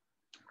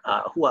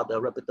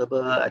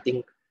 I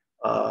think,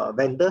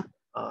 vendor?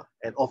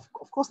 And of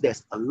course,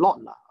 there's a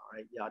lot, lah.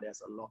 Right? Yeah,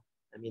 there's a lot.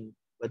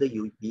 Whether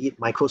you be it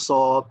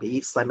Microsoft, be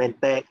it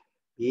Symantec,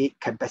 be it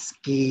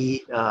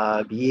Kaspersky,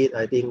 be it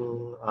I think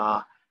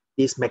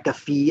this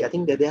McAfee. I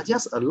think that there are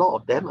just a lot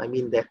of them.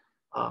 That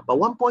But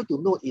one point to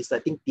note is, I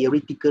think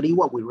theoretically,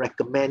 what we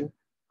recommend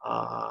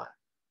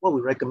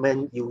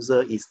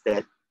user is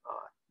that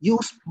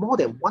use more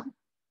than one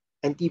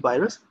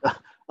antivirus.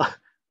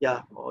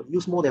 Yeah, or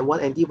use more than one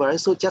antivirus.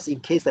 So just in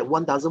case that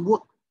one doesn't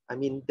work, I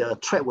mean, the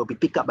threat will be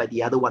picked up by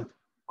the other one.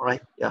 All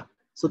right, yeah.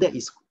 So that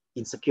is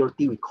in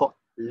security we call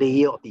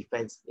layer of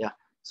defense. Yeah.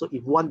 So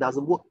if one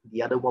doesn't work,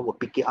 the other one will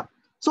pick it up.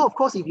 So of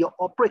course, if you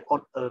operate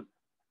on a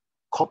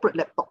corporate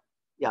laptop,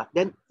 yeah,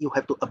 then you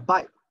have to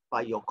abide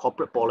by your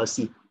corporate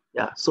policy.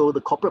 Yeah. So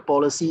the corporate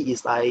policy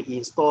is I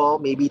install,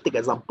 maybe take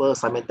example,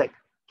 Symantec.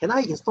 Can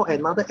I install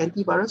another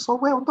antivirus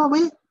software on top of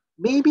it?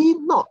 Maybe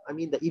not. I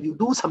mean, if you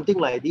do something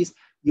like this,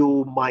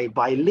 you might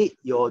violate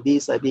your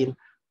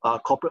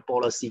corporate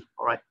policy.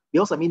 All right.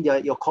 Because I mean,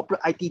 your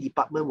corporate IT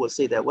department will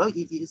say that, well,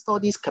 it install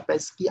this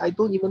capacity. I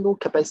don't even know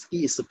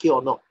capacity is secure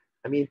or not.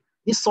 I mean,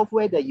 this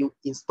software that you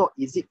install,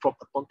 is it from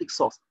authentic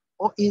source?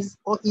 Or is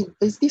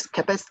this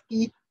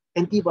capacity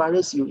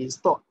antivirus you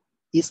install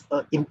is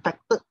an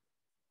infected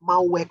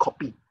malware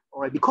copy?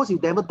 All right, because you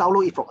never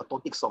download it from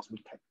authentic source,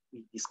 we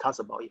discuss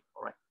about it.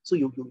 All right, so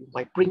you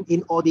might bring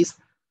in all this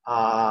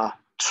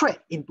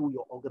threat into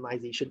your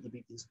organization if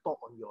you install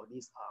on your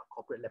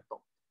corporate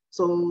laptop.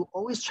 So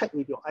always check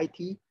with your IT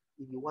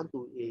if you want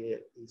to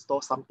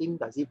install something.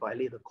 Does it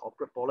violate the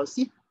corporate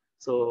policy?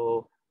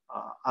 So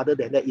other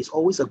than that, it's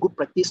always a good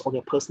practice on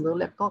your personal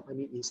laptop. I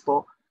mean,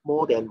 install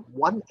more than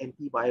one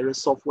antivirus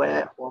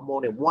software or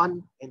more than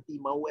one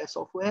anti-malware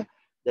software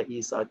that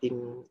is, I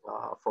think,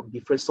 from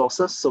different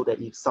sources, so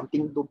that if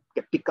something don't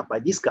get picked up by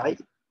this guy,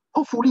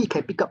 hopefully it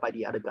can pick up by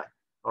the other guy.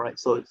 All right.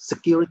 So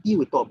security,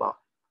 we talk about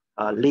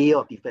layer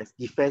of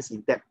defense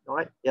in depth. All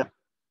right. Yeah.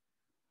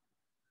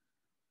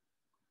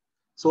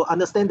 So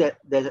understand that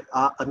there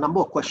are a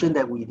number of questions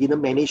that we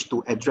didn't manage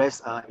to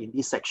address in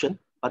this section,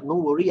 but no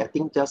worry. I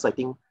think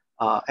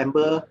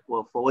Amber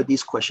will forward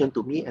this question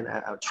to me, and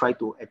I'll try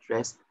to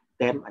address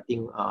them. I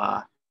think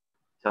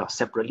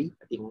separately.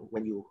 I think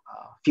when you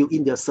fill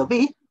in the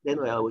survey, then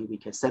we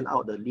can send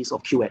out the list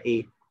of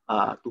Q&A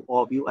to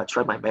all of you. I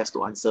try my best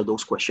to answer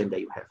those questions that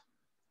you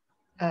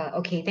have.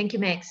 Okay, thank you,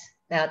 Max.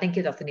 Thank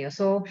you, Dr. Neo.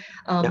 So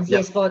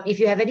Yep. If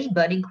you have any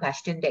burning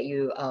question that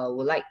you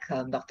would like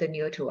Dr.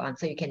 Neo to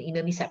answer, you can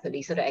email me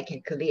separately so that I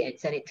can collate and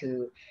send it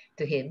to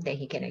him, then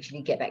he can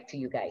actually get back to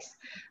you guys.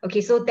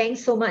 Okay, so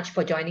thanks so much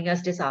for joining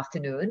us this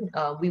afternoon.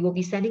 We will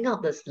be sending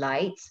out the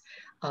slides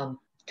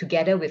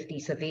together with the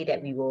survey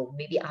that we will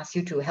maybe ask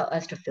you to help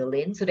us to fill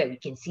in so that we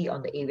can see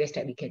on the areas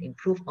that we can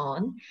improve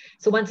on.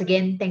 So once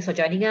again, thanks for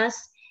joining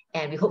us.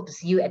 And we hope to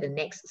see you at the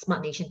next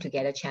Smart Nation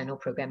Together channel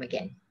program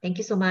again. Thank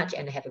you so much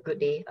and have a good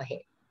day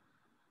ahead.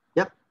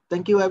 Yep.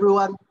 Thank you,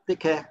 everyone. Take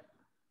care.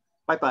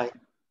 Bye-bye.